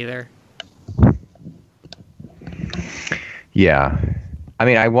into either. Yeah. I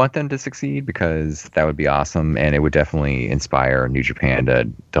mean, I want them to succeed because that would be awesome, and it would definitely inspire New Japan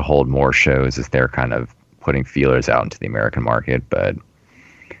to hold more shows as they're kind of putting feelers out into the American market. And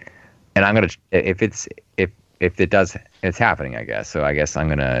I'm gonna, if it's happening, I guess. So I guess I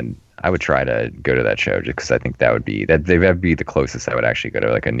would try to go to that show just because I think that would be the closest I would actually go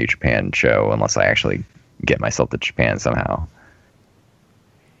to like a New Japan show, unless I actually get myself to Japan somehow.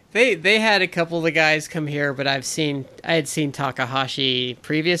 They had a couple of the guys come here, but I had seen Takahashi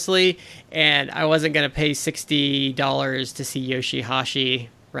previously, and I wasn't going to pay $60 to see Yoshihashi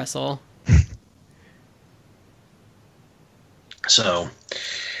wrestle. So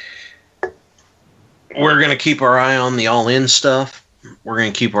we're going to keep our eye on the All In stuff. We're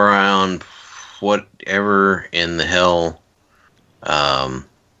going to keep our eye on whatever in the hell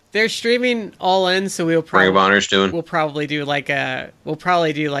they're streaming All In, so Ring of Honor's doing. We'll probably do like a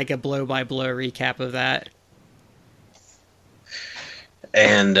blow by blow recap of that.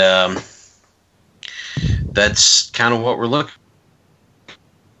 And that's kind of what we're looking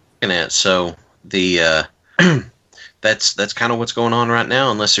at. So the that's kind of what's going on right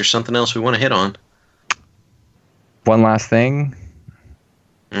now. Unless there's something else we want to hit on. One last thing.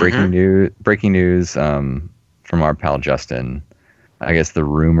 Breaking news from our pal Justin. I guess the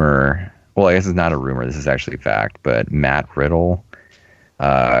rumor, well, I guess it's not a rumor, this is actually fact, but Matt Riddle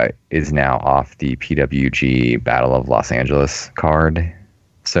is now off the PWG Battle of Los Angeles card.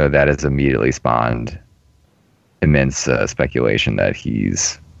 So that has immediately spawned immense speculation that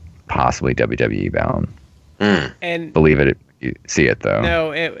he's possibly WWE bound. And believe it, you see it though.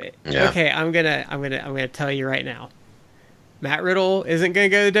 no, Yeah. okay. I'm gonna tell you right now. Matt Riddle isn't gonna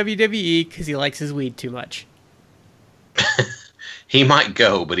go to WWE because he likes his weed too much. He might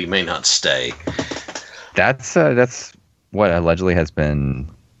go, but he may not stay. That's what allegedly has been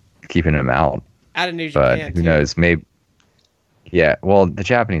keeping him out. Out of New But Japan, who too. knows? Maybe. Yeah. Well, the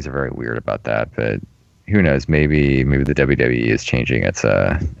Japanese are very weird about that, but who knows? Maybe the WWE is changing its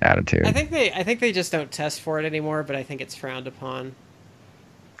attitude. I think they just don't test for it anymore, but I think it's frowned upon.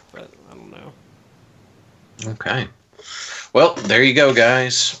 But I don't know. Okay. Well, there you go,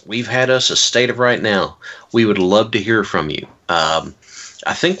 guys. We've had us a state of right now. We would love to hear from you.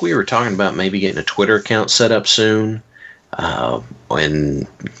 I think we were talking about maybe getting a Twitter account set up soon, and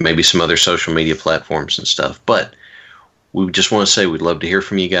maybe some other social media platforms and stuff. But we just want to say we'd love to hear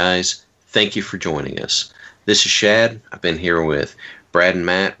from you guys. Thank you for joining us. This is Shad. I've been here with Brad and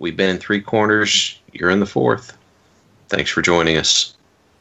Matt. We've been in 3 corners. You're in the 4th. Thanks for joining us.